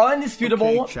is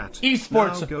undisputable Okay, chat.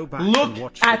 esports. Now go back and Look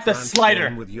watch at the France slider.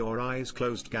 game with your eyes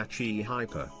closed, Gachi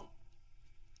Hyper.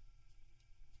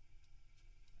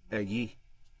 Hey.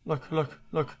 Look.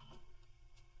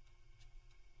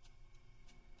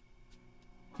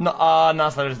 No,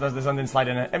 sliders. There's something slide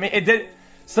in it. I mean, it did.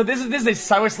 So this is a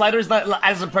sideways slider. It's not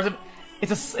as impressive.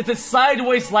 It's a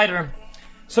sideways slider.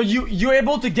 So you're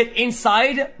able to get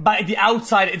inside by the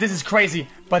outside. This is crazy.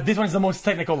 But this one is the most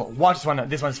technical. Watch this one.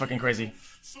 This one's fucking crazy.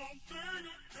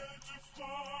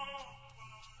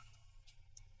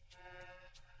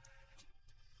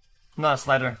 Not a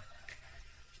slider.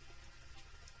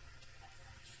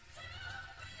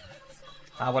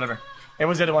 Whatever. It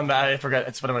was the other one that I forgot.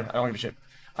 It's whatever. I don't give a shit.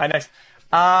 Alright, next.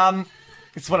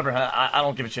 It's whatever. I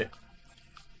don't give a shit.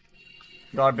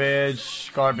 Garbage.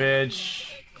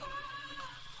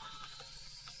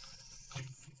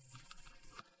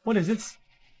 What is this?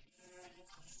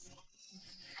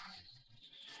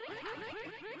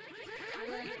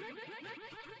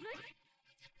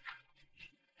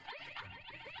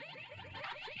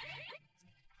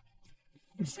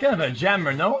 It's kind of a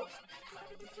jammer, no?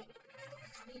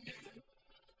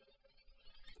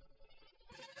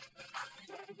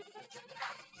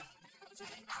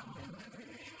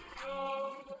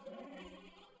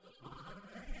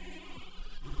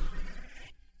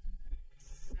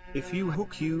 If you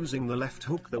hook using the left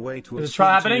hook the weight will Is it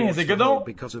try happening? towards Is it the good hole though?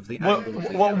 because of the What angle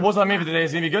of the was that maybe today?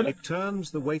 Is it gonna be good? It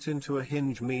turns the weight into a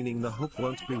hinge, meaning the hook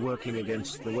won't be working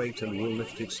against the weight and will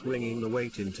lift it, swinging the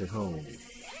weight into hole.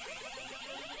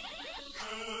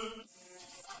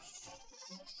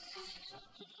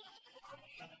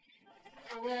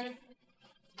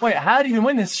 Wait, how do you even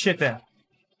win this shit then?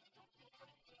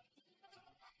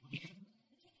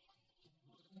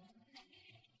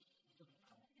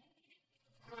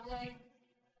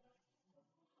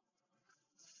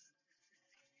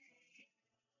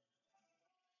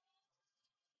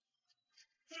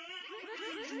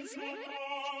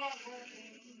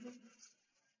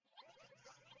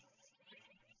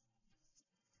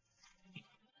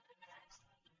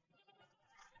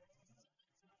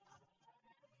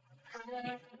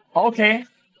 Okay.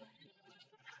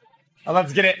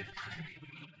 Let's get it.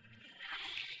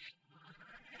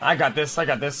 I got this.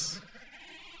 So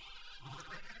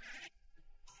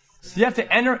you have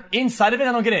to enter inside of it?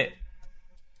 I don't get it.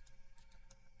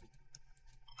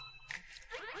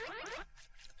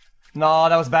 No,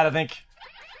 that was bad, I think.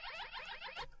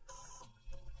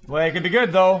 Well, it could be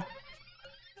good, though.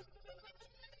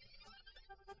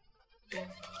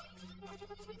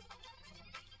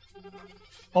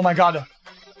 Oh my god.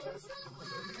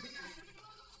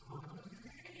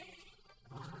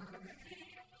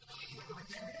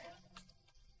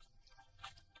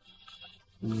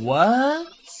 What?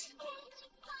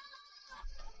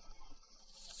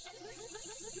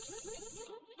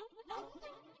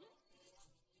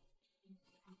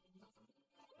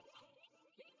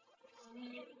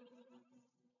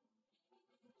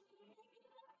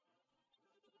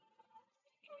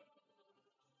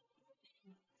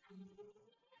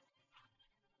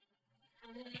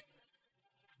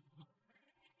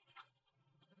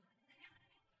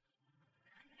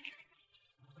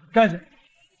 Guys,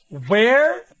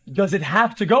 where does it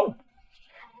have to go?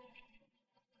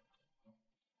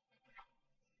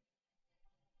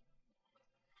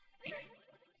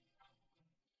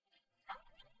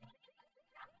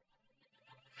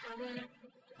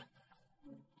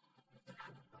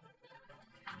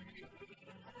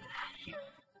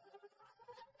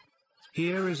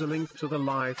 Here is a link to the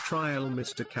live trial,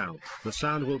 Mr. Cow. The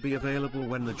sound will be available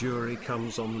when the jury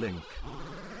comes on link.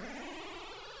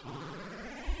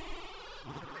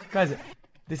 Guys,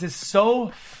 this is so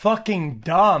fucking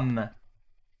dumb.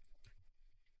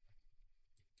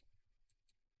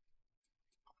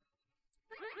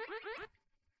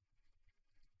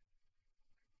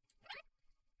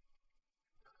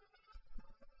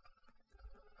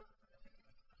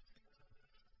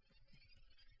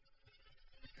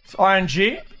 It's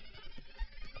RNG?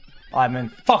 I mean,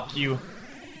 fuck you.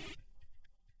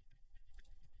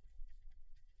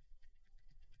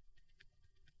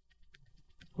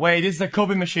 Wait, this is a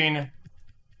Kobe machine.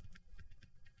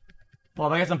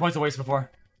 Well, I got some points to waste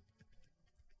before.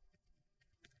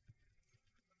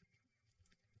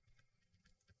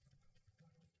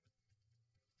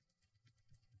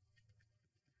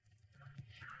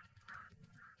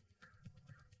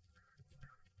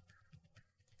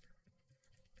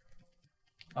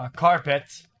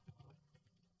 Carpet.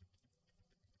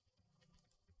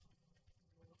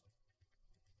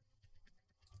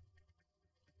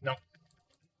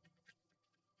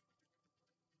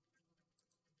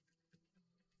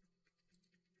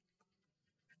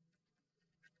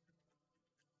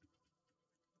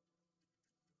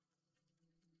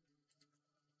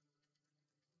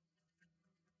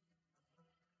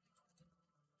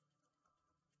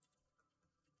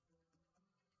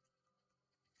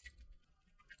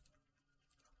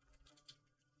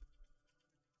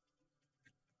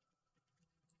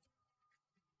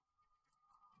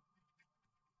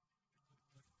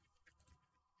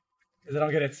 Because I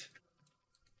don't get it.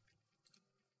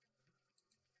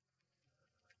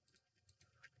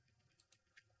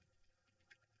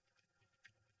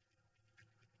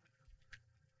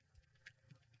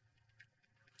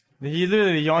 He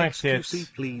literally Onyx hits.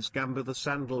 xQc, please gamble the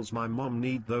sandals. My mom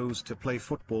need those to play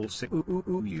football.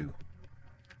 You.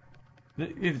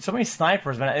 Dude, so many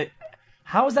snipers, man.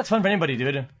 How is that fun for anybody,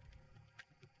 dude?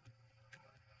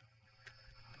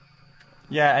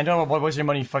 Yeah, I don't know what was your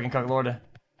money, fucking cucklord.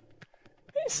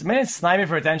 Man, sniping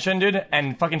for attention, dude,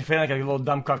 and fucking feeling like a little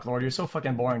dumb cucklord. You're so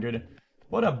fucking boring, dude.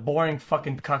 What a boring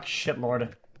fucking cuck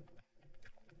shitlord.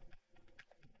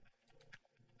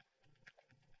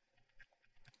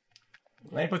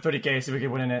 Let me put 30k, see if we can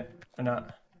win in it or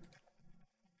not.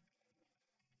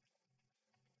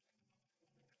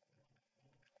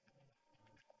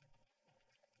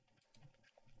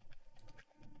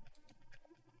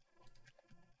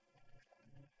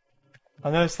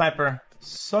 Another sniper.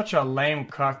 Such a lame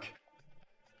cuck.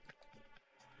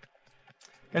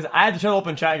 Guys, I had to try to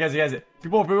open chat, guys.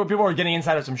 People are getting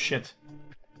inside of some shit.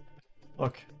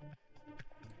 Look.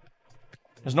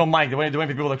 There's no mic. They're waiting for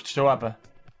people to show up.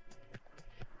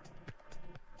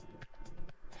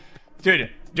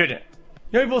 Dude. You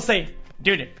know people say,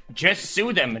 dude, just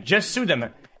sue them.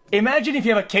 Imagine if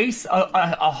you have a case,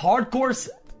 a hardcore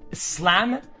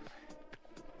slam.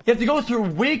 You have to go through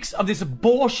weeks of this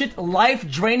bullshit,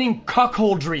 life-draining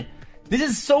cuckoldry. This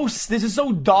is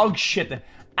so dog shit.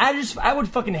 I would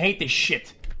fucking hate this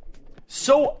shit.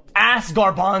 So ass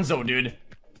garbanzo, dude.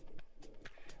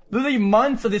 Literally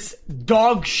months of this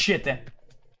dog shit.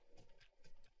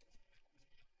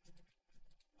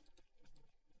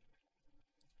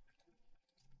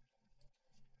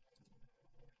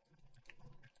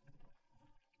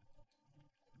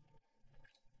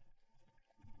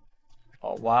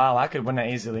 Oh wow, I could win that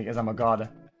easily because I'm a god.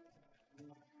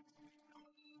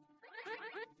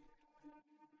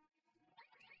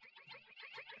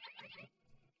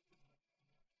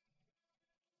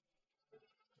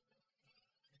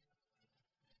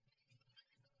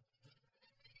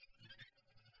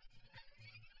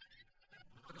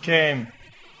 Okay.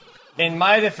 In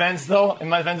my defense though,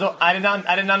 I did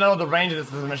not know the range of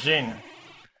this machine.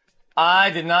 I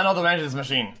did not know the range of this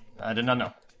machine. I did not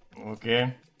know.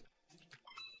 Okay.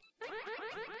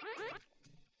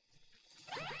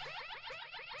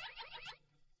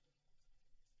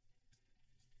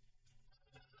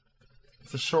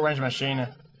 It's a short range machine.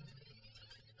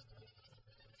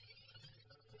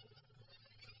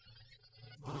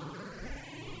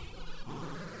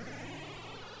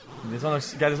 This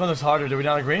one looks harder, do we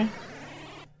not agree?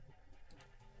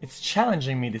 It's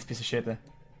challenging me, this piece of shit.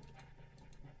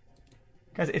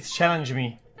 Guys, it's challenging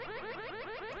me.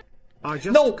 I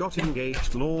just got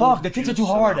engaged, Lord. Fuck, the ticks are too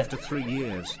hard. After 3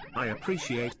 years, I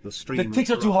appreciate the stream. The ticks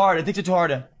are too hard, the ticks are too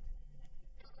hard.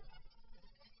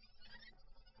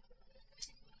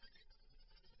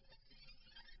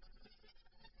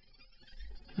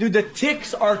 Dude, the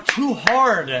ticks are too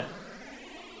hard.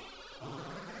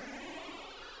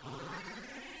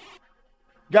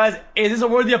 Guys, is this a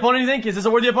worthy opponent, you think? Is this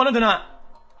a worthy opponent or not?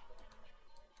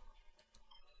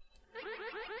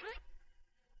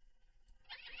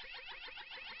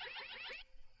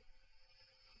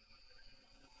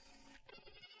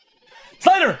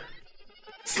 Slider!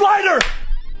 Slider!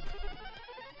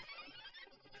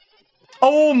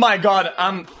 Oh my god,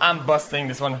 I'm busting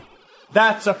this one.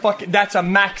 That's a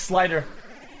max slider.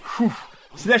 Whew.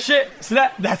 See that shit? See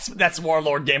that? That's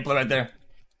Warlord gameplay right there.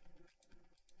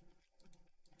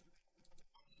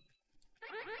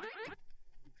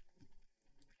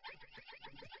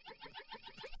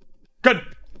 Good.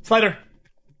 Slider.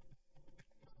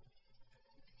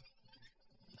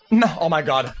 No. Oh my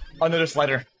god. Another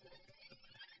slider.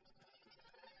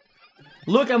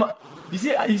 Look, you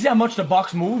see how much the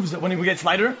box moves when we get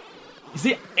slider? You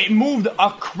see, it moved a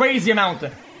crazy amount.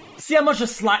 See how much a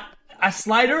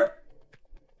slider?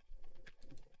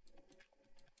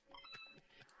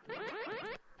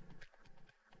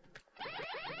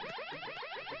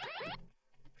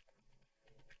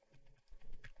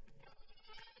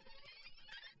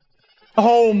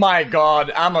 Oh my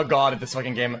god, I'm a god at this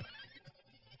fucking game.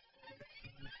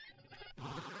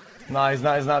 No, he's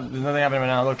not, there's nothing happening right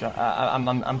now. Look,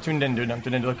 I'm tuned in, dude. I'm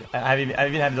tuned in. Look, I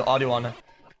even have the audio on.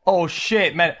 Oh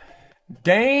shit, man.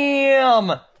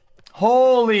 Damn!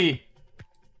 Holy!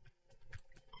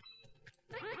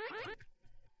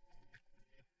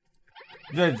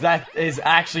 Dude, that is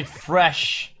actually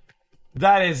fresh.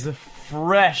 That is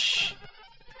fresh.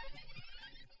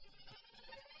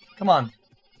 Come on.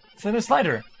 Send a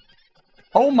slider.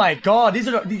 Oh my god, these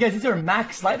are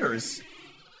max sliders.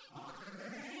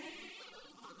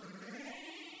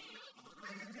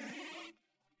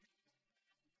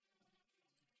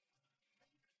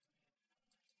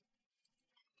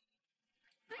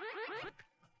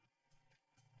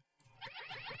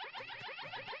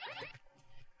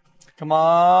 Come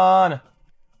on.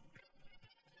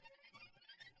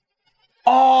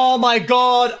 Oh my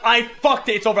god, I fucked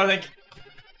it. It's over, I think.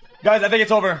 Guys, I think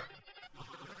it's over.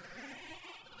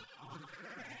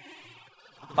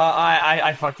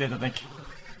 I fucked it, I think.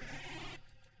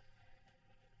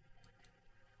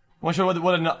 Want to show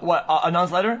what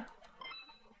announce letter?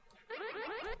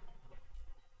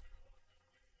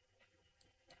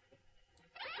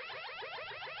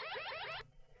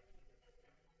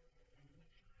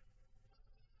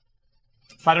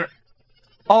 Slider.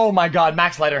 Oh my god,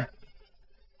 max slider.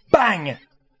 Bang!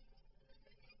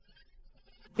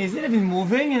 Is it even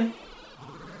moving?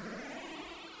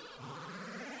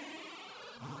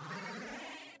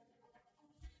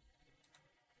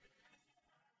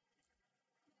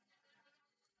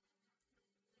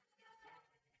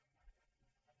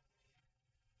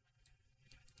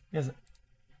 Yes.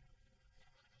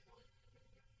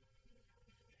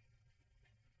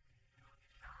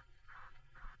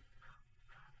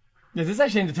 Yes, this is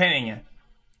actually entertaining.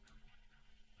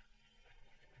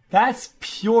 That's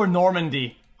pure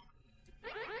Normandy.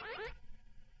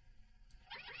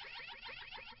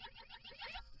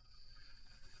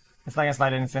 It's not gonna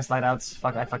slide in, it's gonna slide out.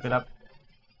 Fuck, I fucked it up.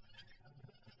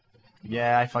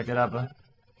 Yeah, I fucked it up.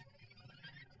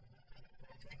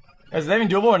 Is that even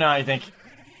doable or not, you think?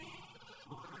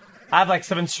 I have like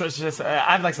 7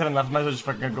 left, might as well just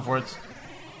fucking go for it.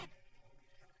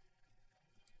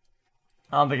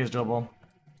 I don't think it's doable.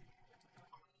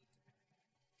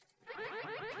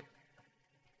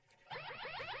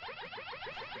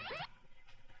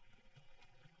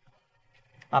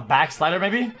 A backslider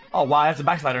maybe? Oh wow, that's a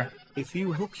backslider. If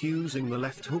you hook using the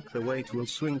left hook, the weight will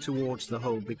swing towards the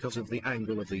hole because of the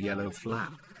angle of the yellow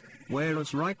flap.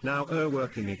 Whereas right now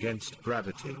working against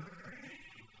gravity.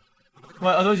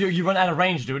 Well, are those you run out of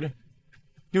range, dude.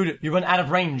 Dude, you run out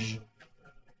of range.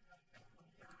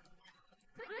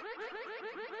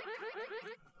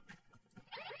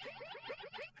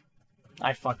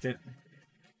 I fucked it.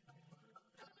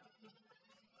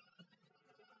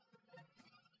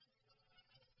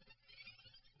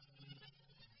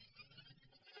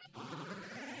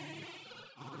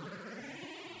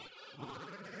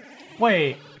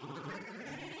 Wait.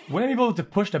 Wouldn't I be able to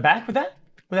push the back with that?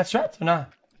 With that strat or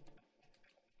not?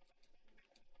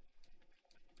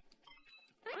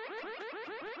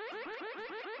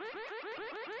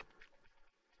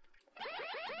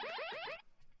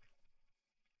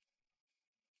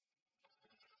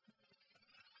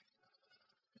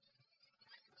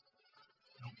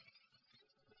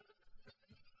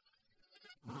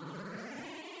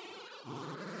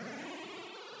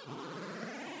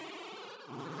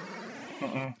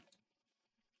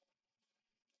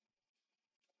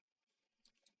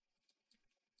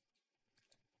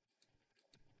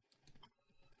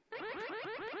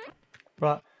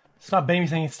 Bro, stop baiting me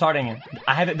saying it's starting.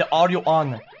 I have the audio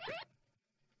on.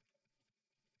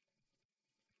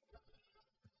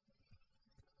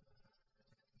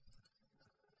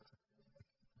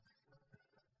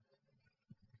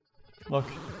 Look.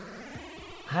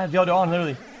 I have the audio on,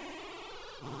 literally.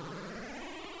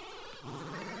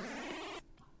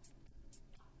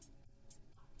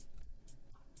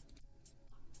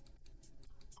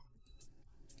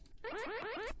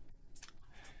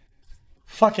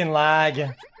 Fucking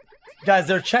lag. Guys,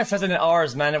 their chat says it in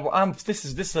ours, man. This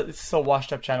is so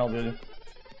washed up channel, dude.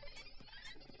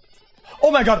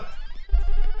 Oh my god!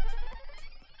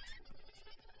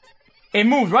 It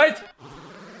moved, right?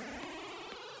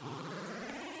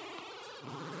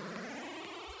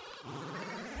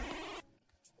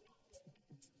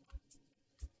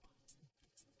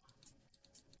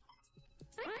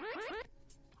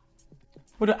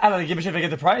 What do I don't give a shit if I get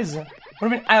the prize? What do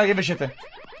you mean I don't give a shit?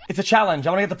 It's a challenge.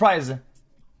 I want to get the prize.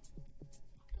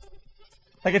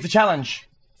 Like, it's a challenge.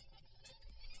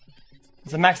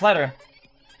 It's a max ladder.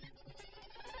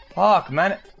 Fuck,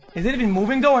 man. Is it even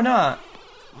moving though or not?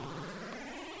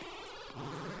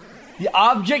 The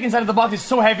object inside of the box is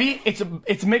so heavy,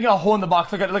 it's making a hole in the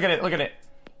box. Look at it, look at it, look at it.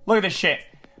 Look at this shit.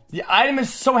 The item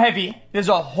is so heavy, there's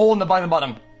a hole in the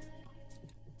bottom.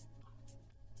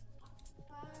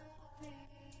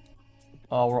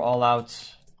 Oh, we're all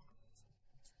out.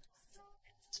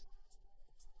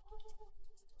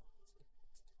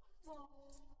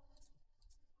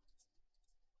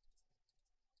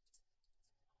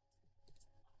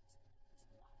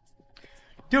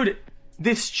 Dude,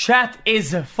 this chat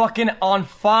is fucking on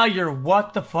fire.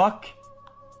 What the fuck?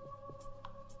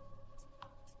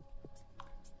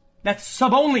 That's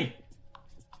sub only.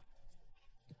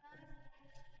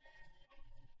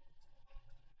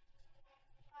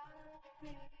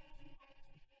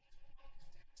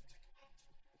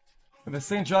 have a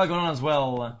second trial going on as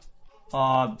well.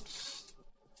 I'm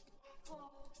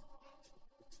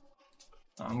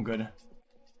good.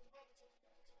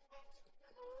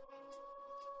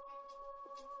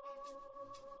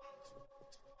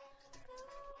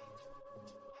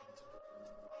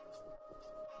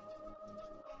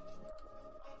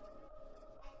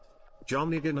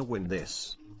 Johnny gonna win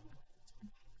this.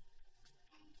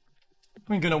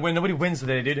 I'm gonna win. Nobody wins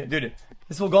today, dude. Dude,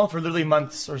 this will go on for literally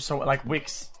months or so, like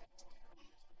weeks.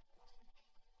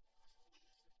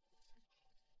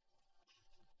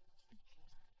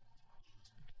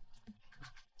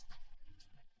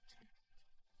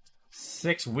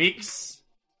 Six weeks?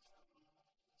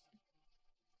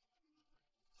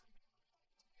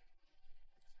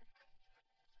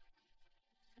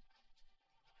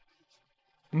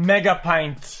 Mega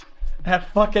pint. That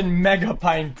fucking mega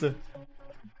pint.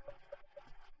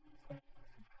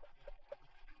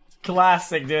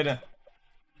 Classic, dude.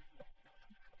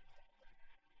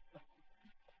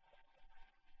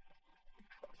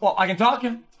 Well, I can talk.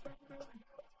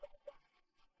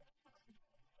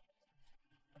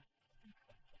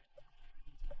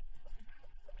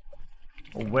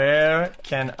 Where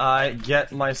can I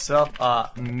get myself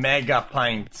a mega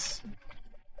pint?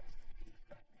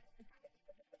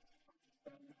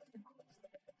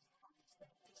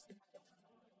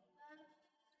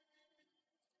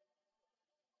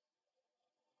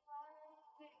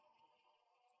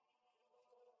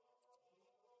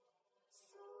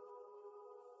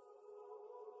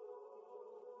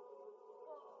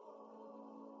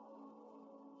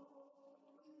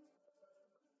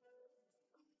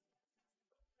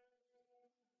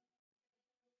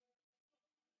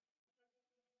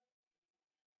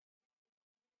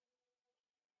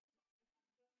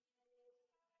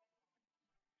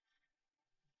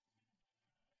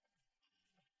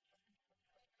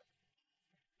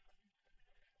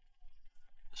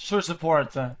 Sure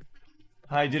support. How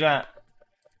do you do that?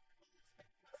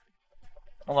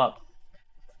 Hold up.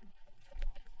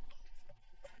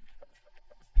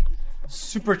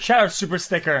 Super chat or super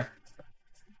sticker?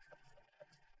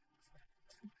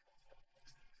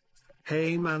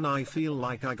 Hey man, I feel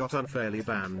like I got unfairly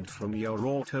banned from your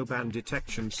auto ban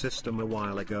detection system a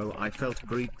while ago. I felt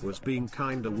Greek was being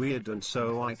kinda weird and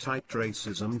so I typed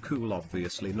racism. Cool,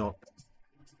 obviously not.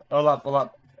 Hold up, hold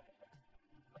up.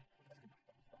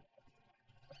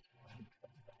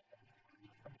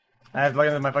 I have to log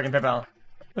into my fucking PayPal. What are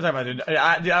you talking about, dude?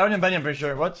 I already ban you, I'm pretty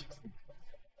sure. What?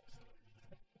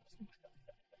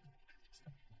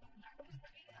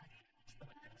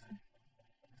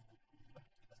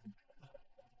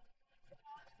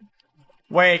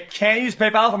 Wait, can't use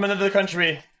PayPal from another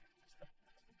country.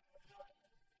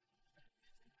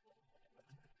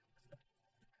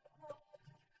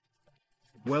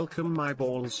 Welcome my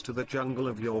balls to the jungle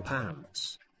of your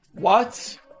pants.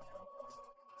 What?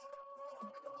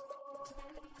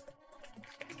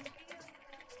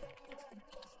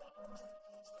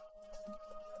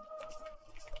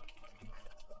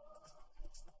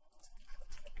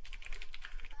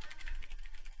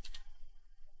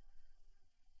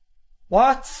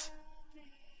 What?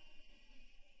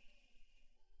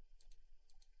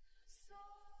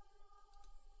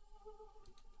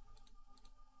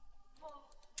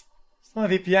 It's not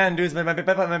a VPN, dude. My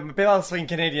PayPal is fucking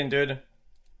Canadian, dude.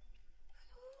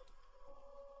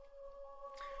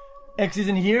 X is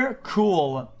in here?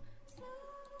 Cool.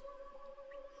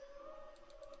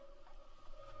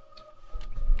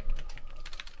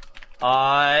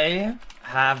 I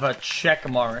have a check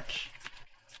mark.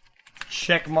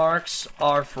 Check marks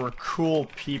are for cool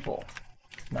people.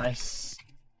 Nice.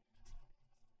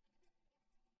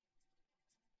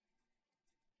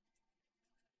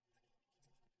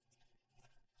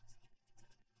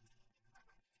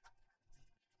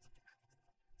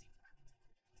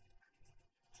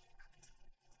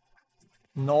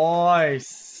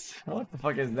 Nice. What the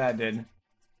fuck is that, dude?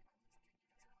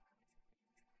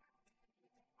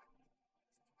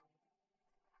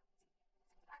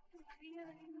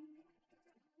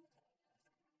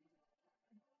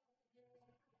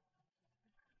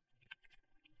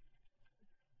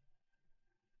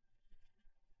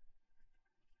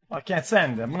 I can't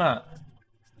send. I'm not.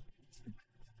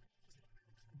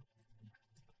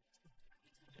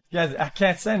 Guys, I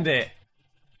can't send it.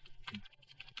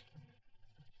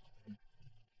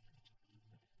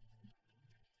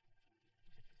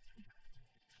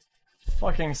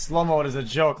 Fucking slow mode is a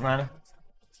joke, man.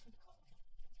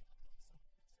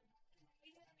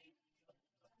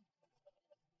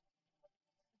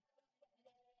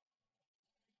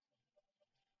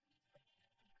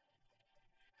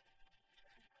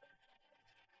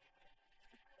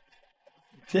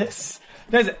 Yes.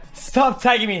 Guys, stop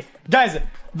tagging me. Guys,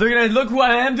 they're gonna look who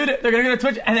I am, dude. They're gonna go to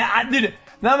Twitch, and dude,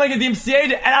 now I'm gonna get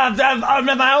DMCA'd, and I'll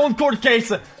have my own court case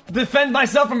to defend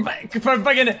myself from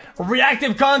fucking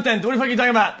reactive content. What the fuck are you talking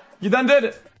about? You done,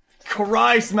 dude?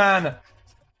 Christ, man.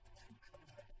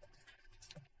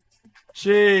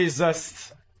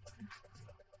 Jesus.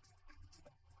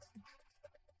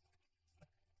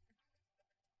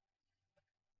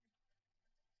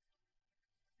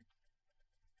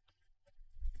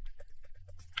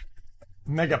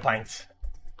 Mega pint.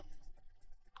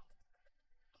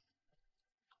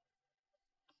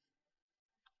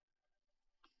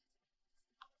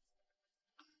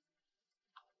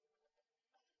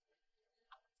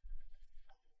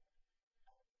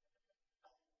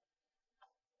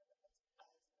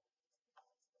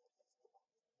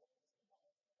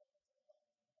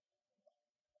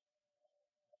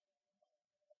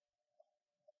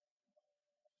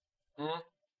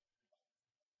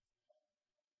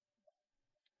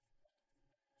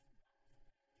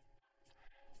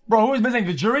 Bro, who is missing?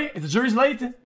 The jury? Is the jury's late?